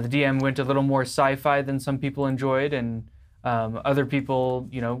the DM went a little more sci-fi than some people enjoyed, and other people,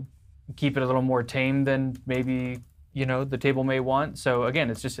 keep it a little more tame than maybe, the table may want. So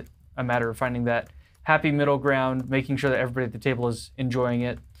again, it's just a matter of finding that happy middle ground, making sure that everybody at the table is enjoying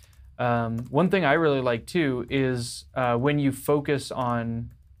it. One thing I really like too is when you focus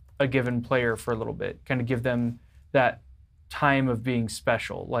on a given player for a little bit, kind of give them that time of being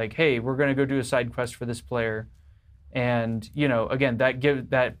special. Like, hey, we're going to go do a side quest for this player, and again, that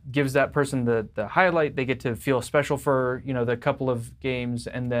gives that person the highlight. They get to feel special for the couple of games,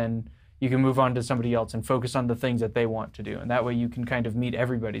 and then you can move on to somebody else and focus on the things that they want to do, and that way you can kind of meet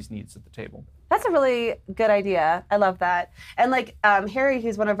everybody's needs at the table. That's a really good idea. I love that. And like Harry,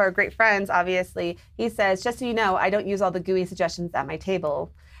 who's one of our great friends, obviously, he says, just so you know, I don't use all the GUI suggestions at my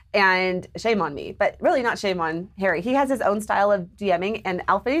table. And shame on me, but really not shame on Harry. He has his own style of DMing, and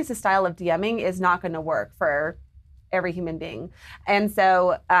Alphinius' style of DMing is not going to work for every human being. And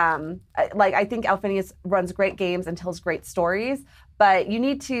so, I think Alphinius runs great games and tells great stories, but you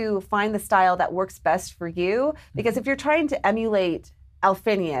need to find the style that works best for you, because if you're trying to emulate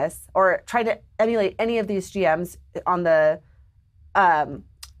Alphinius or try to emulate any of these GMs on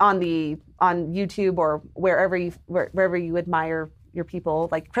YouTube or wherever you admire your people,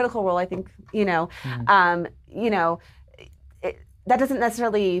 like Critical Role, I think, that doesn't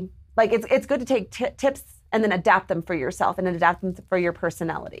necessarily, it's good to take tips and then adapt them for yourself and then adapt them for your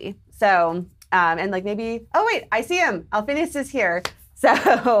personality. So, and maybe, oh wait, I see him. Alphinius is here.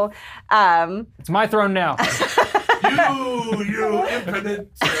 So, it's my throne now. You impertinent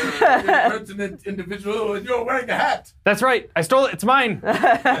individual, and you're wearing a hat. That's right. I stole it. It's mine.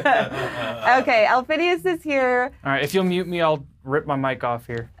 Okay, Alphinius is here. All right, if you'll mute me, I'll rip my mic off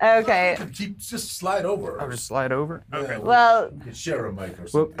here. Okay. Just slide over. I'll just slide over. Yeah, Okay. Well, you can share a mic or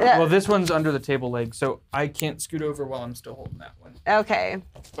something. Well, this one's under the table leg, so I can't scoot over while I'm still holding that one. Okay.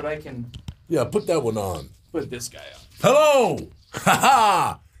 But I can Yeah, put that one on. put this guy on. Hello! Ha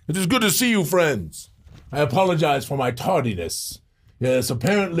ha! It is good to see you, friends. I apologize for my tardiness. Yes,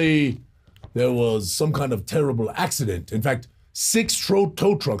 apparently there was some kind of terrible accident. In fact, 6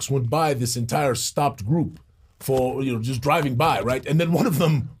 tow trucks went by this entire stopped group for, just driving by, right? And then one of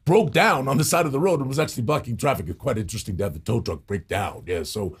them broke down on the side of the road and was actually blocking traffic. It's quite interesting to have the tow truck break down. Yeah,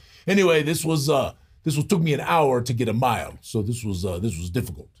 so anyway, this took me an hour to get a mile. So this was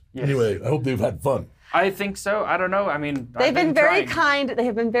difficult. Yes. Anyway, I hope they've had fun. I think so. I don't know. I mean, they've been very kind. They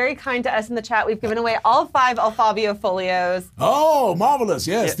have been very kind to us in the chat. We've given away all 5 Alfabio folios. Oh, marvelous!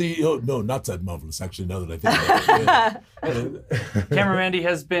 Yes, Yeah. no, not that marvelous. Actually, now that I think about it. Camera Mandy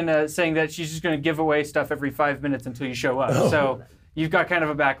has been saying that she's just going to give away stuff every 5 minutes until you show up. So you've got kind of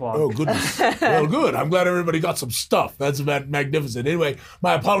a backlog. Oh, goodness. Well, good. I'm glad everybody got some stuff. That's magnificent. Anyway,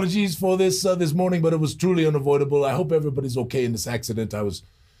 my apologies for this morning, but it was truly unavoidable. I hope everybody's okay in this accident. I was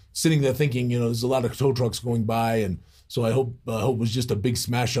sitting there thinking, there's a lot of tow trucks going by, and so I hope it was just a big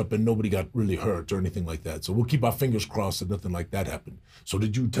smash up and nobody got really hurt or anything like that. So we'll keep our fingers crossed that nothing like that happened. So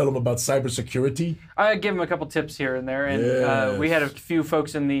did you tell them about cybersecurity? I gave him a couple tips here and there, and Yes. we had a few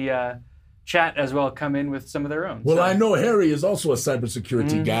folks in the chat as well come in with some of their own. Well, So- I know Harry is also a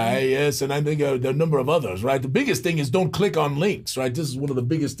cybersecurity guy, yes, and I think there are a number of others, right? The biggest thing is don't click on links, right? This is one of the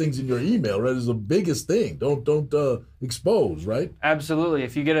biggest things in your email, right? It's the biggest thing. Don't expose, right? Absolutely.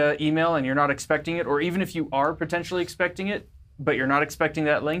 If you get an email and you're not expecting it, or even if you are potentially expecting it, but you're not expecting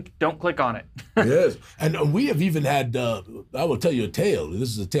that link, don't click on it. Yes, and we have even had, I will tell you a tale. This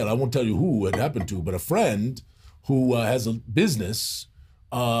is a tale. I won't tell you who it happened to, but a friend who has a business,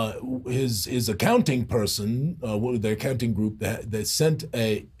 his accounting person, the accounting group, that sent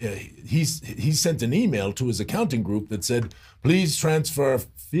he sent an email to his accounting group that said, please transfer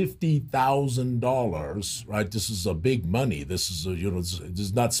 $50,000, right? This is a big money. This is this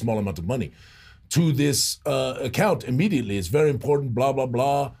is not a small amount of money, to this account immediately. It's very important, blah, blah,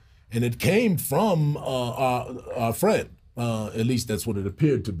 blah. And it came from our friend. At least that's what it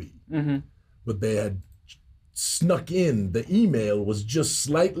appeared to be. But they had snuck in. The email was just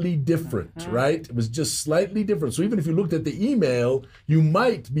slightly different, right? It was just slightly different. So even if you looked at the email, you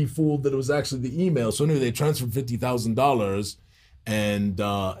might be fooled that it was actually the email. So anyway, they transferred $50,000,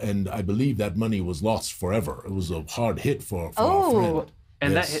 and I believe that money was lost forever. It was a hard hit for our friend.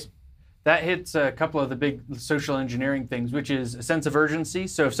 And Yes. that hits a couple of the big social engineering things, which is a sense of urgency.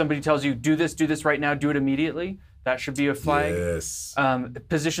 So if somebody tells you, do this right now, do it immediately, that should be a flag. Yes.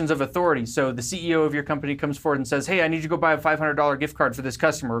 Positions of authority. So the CEO of your company comes forward and says, hey, I need you to go buy a $500 gift card for this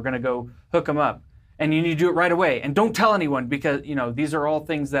customer. We're going to go hook them up. And you need to do it right away. And don't tell anyone, because these are all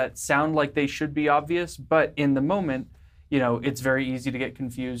things that sound like they should be obvious, but in the moment, it's very easy to get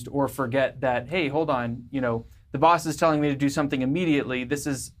confused or forget that, hey, hold on, the boss is telling me to do something immediately. This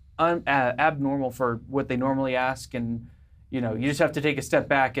is abnormal for what they normally ask, and you just have to take a step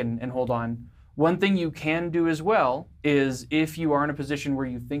back and hold on. One thing you can do as well is, if you are in a position where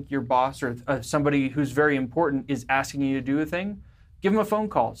you think your boss or somebody who's very important is asking you to do a thing, give them a phone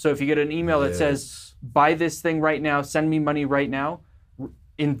call. So if you get an email that says, buy this thing right now, send me money right now,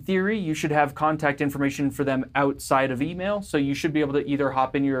 in theory, you should have contact information for them outside of email. So you should be able to either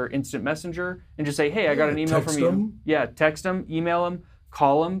hop in your instant messenger and just say, hey, I got an email from you. Yeah, text them, email them,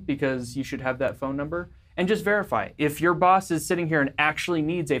 call them, because you should have that phone number. And just verify. If your boss is sitting here and actually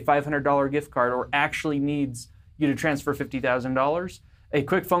needs a $500 gift card, or actually needs you to transfer $50,000, a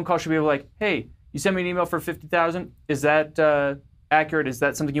quick phone call should be like, hey, you sent me an email for $50,000. Is that accurate? Is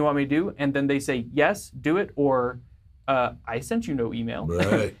that something you want me to do? And then they say, yes, do it, or I sent you no email.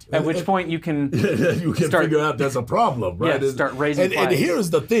 Right. At which point you can figure out there's a problem, right? Yeah, start raising flags. And here's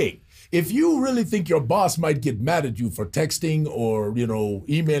the thing. If you really think your boss might get mad at you for texting or,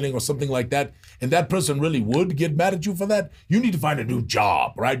 emailing or something like that, and that person really would get mad at you for that, you need to find a new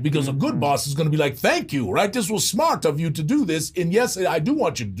job, right? Because a good boss is going to be like, thank you, right? This was smart of you to do this. And yes, I do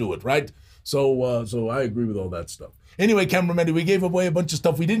want you to do it, right? So I agree with all that stuff. Anyway, cameraman, we gave away a bunch of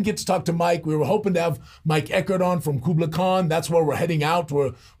stuff. We didn't get to talk to Mike. We were hoping to have Mike Eckert on from Kubla Khan. That's where we're heading out.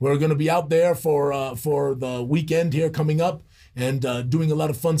 We're going to be out there for the weekend here coming up, and doing a lot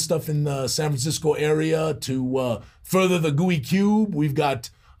of fun stuff in the San Francisco area to further the Gooey Cube. We've got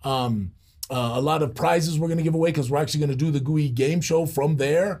a lot of prizes we're going to give away, because we're actually going to do the Gooey game show from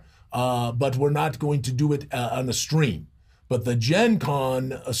there, but we're not going to do it on a stream. But the Gen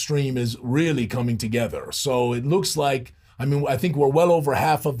Con stream is really coming together. So it looks like, I think we're well over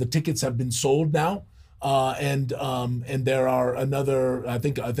half of the tickets have been sold now. And there are another, I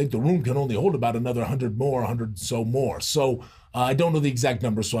think the room can only hold about another 100 so more. So I don't know the exact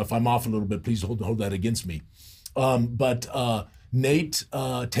number, so if I'm off a little bit, please hold that against me. But Nate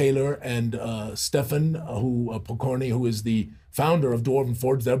Taylor and Stefan Pokorny, who is the founder of Dwarven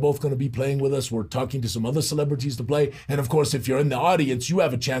Forge, they're both going to be playing with us. We're talking to some other celebrities to play. And of course, if you're in the audience, you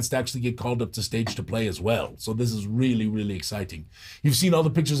have a chance to actually get called up to stage to play as well. So this is really, really exciting. You've seen all the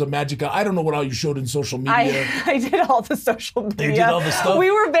pictures of Magica. I don't know what all you showed in social media. I did all the social media. You did all the stuff?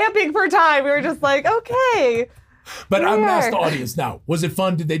 We were vamping for time. We were just like, okay. But I'm going to ask the audience now. Was it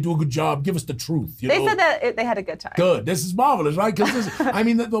fun? Did they do a good job? Give us the truth. They said that they had a good time. Good. This is marvelous, right? Because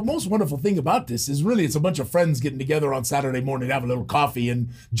the most wonderful thing about this is really it's a bunch of friends getting together on Saturday morning to have a little coffee and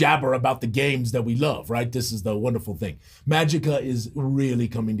jabber about the games that we love, right? This is the wonderful thing. Magica is really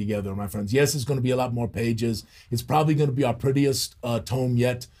coming together, my friends. Yes, it's going to be a lot more pages. It's probably going to be our prettiest tome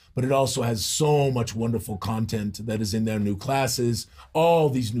yet. But it also has so much wonderful content that is in there, new classes, all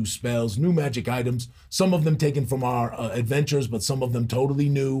these new spells, new magic items, some of them taken from our adventures, but some of them totally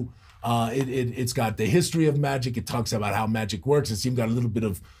new. It's got the history of magic. It talks about how magic works. It's even got a little bit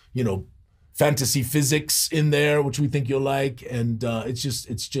of, fantasy physics in there, which we think you'll like. And it's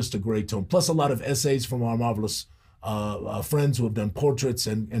just a great tome. Plus a lot of essays from our marvelous friends who have done portraits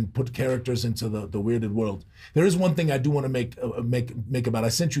and put characters into the weirded world. There is one thing I do want to make about. I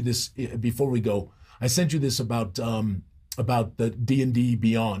sent you this before we go. I sent you this about the D&D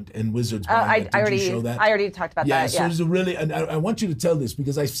Beyond and Wizards Beyond. I already talked about that. So there's and I want you to tell this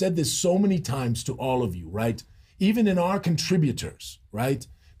because I've said this so many times to all of you, right? Even in our contributors, right?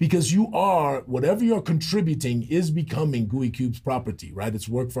 Because you are, whatever you're contributing is becoming Gooey Cube's property, right? It's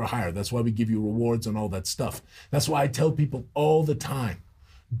work for hire. That's why we give you rewards and all that stuff. That's why I tell people all the time,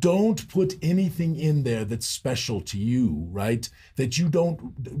 don't put anything in there that's special to you, right? That you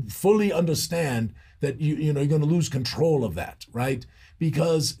don't fully understand that you're going to lose control of that, right?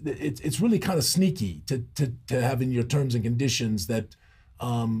 Because it's really kind of sneaky to have in your terms and conditions that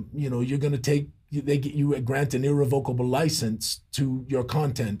you're going to take. You grant an irrevocable license to your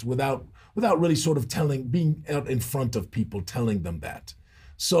content without really sort of being out in front of people, telling them that.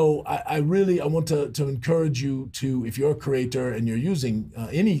 So I want to encourage you to, if you're a creator and you're using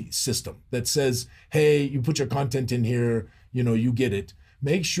any system that says, hey, you put your content in here, you get it.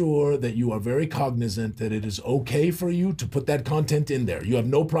 Make sure that you are very cognizant that it is okay for you to put that content in there. You have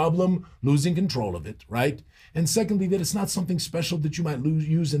no problem losing control of it, right? And secondly, that it's not something special that you might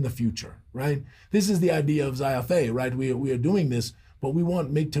use in the future, right? This is the idea of Zyathé, right? We are doing this, but we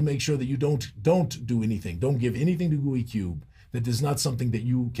want to make sure that you don't do anything. Don't give anything to Gooey Cube that is not something that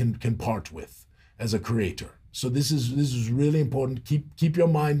you can part with as a creator. So this is really important. Keep your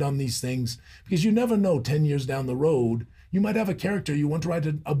mind on these things because you never know 10 years down the road, you might have a character you want to write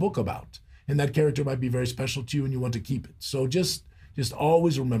a book about, and that character might be very special to you and you want to keep it. So just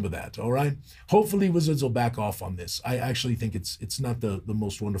always remember that, all right? Hopefully Wizards will back off on this. I actually think it's not the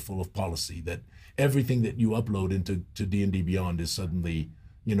most wonderful of policy that everything that you upload into D&D Beyond is suddenly,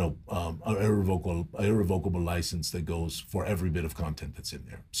 an irrevocable license that goes for every bit of content that's in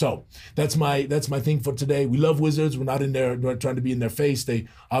there. So that's my thing for today. We love Wizards. We're not trying to be in their face. They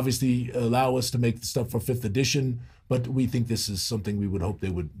obviously allow us to make the stuff for 5th edition, but we think this is something we would hope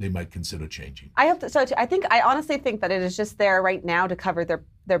they might consider changing. I hope so too. I honestly think that it is just there right now to cover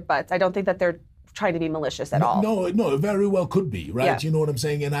their butts. I don't think that they're trying to be malicious at all. No, it very well could be, right? Yeah. You know what I'm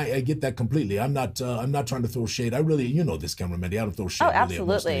saying? And I get that completely. I'm not trying to throw shade. I really, this cameraman, I don't throw shade really at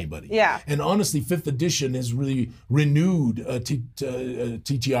most anybody. Yeah. And honestly, 5th edition has really renewed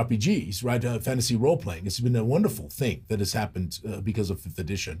TTRPGs, right? Fantasy role-playing. It's been a wonderful thing that has happened because of 5th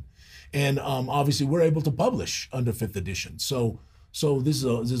edition. And obviously, we're able to publish under 5th edition. So this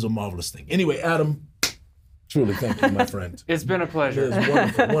is a marvelous thing. Anyway, Adam, truly, thank you, my friend. It's been a pleasure. It was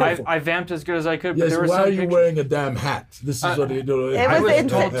wonderful. I vamped as good as I could, but Yes, there were why some are you pictures. wearing a damn hat? This is what you do. I was in-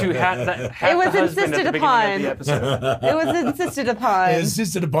 told to hat It was the husband insisted at the beginning of the upon. episode. It was insisted upon.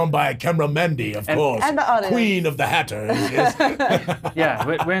 Insisted upon by Camera Mandy, of course. and the audience. Queen of the Hatters. Yes. Yeah,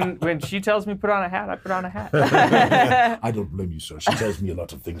 when she tells me put on a hat, I put on a hat. I don't blame you, sir. She tells me a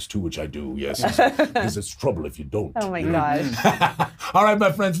lot of things too, which I do, yes. Because it's trouble if you don't. Oh my gosh. All right,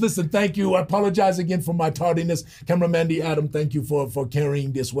 my friends, listen, thank you. I apologize again for my tardiness. Camera Mandy, Adam, thank you for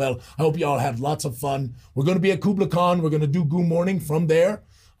carrying this well. I hope you all had lots of fun. We're going to be at Kubla Khan. We're going to do Goo Morning from there.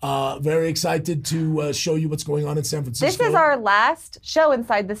 Very excited to show you what's going on in San Francisco. This is our last show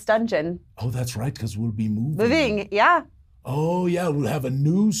inside this dungeon. Oh, that's right, because we'll be moving. Moving, yeah. Oh, yeah, we'll have a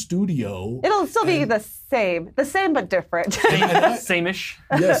new studio. It'll still be the same but different. Same-ish.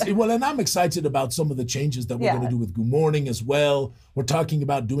 Yes, well, and I'm excited about some of the changes that we're going to do with Goo Morning as well. We're talking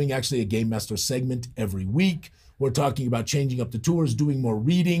about doing actually a Game Master segment every week. We're talking about changing up the tours, doing more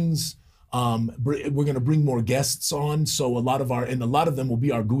readings. We're going to bring more guests on. So a lot of them will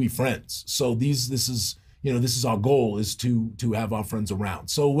be our Gooey friends. So this is our goal, is to have our friends around.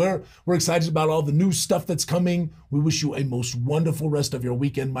 So we're excited about all the new stuff that's coming. We wish you a most wonderful rest of your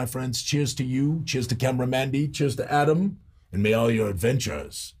weekend, my friends. Cheers to you. Cheers to Camera Mandy. Cheers to Adam. And may all your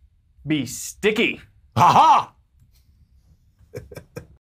adventures Be sticky. ha!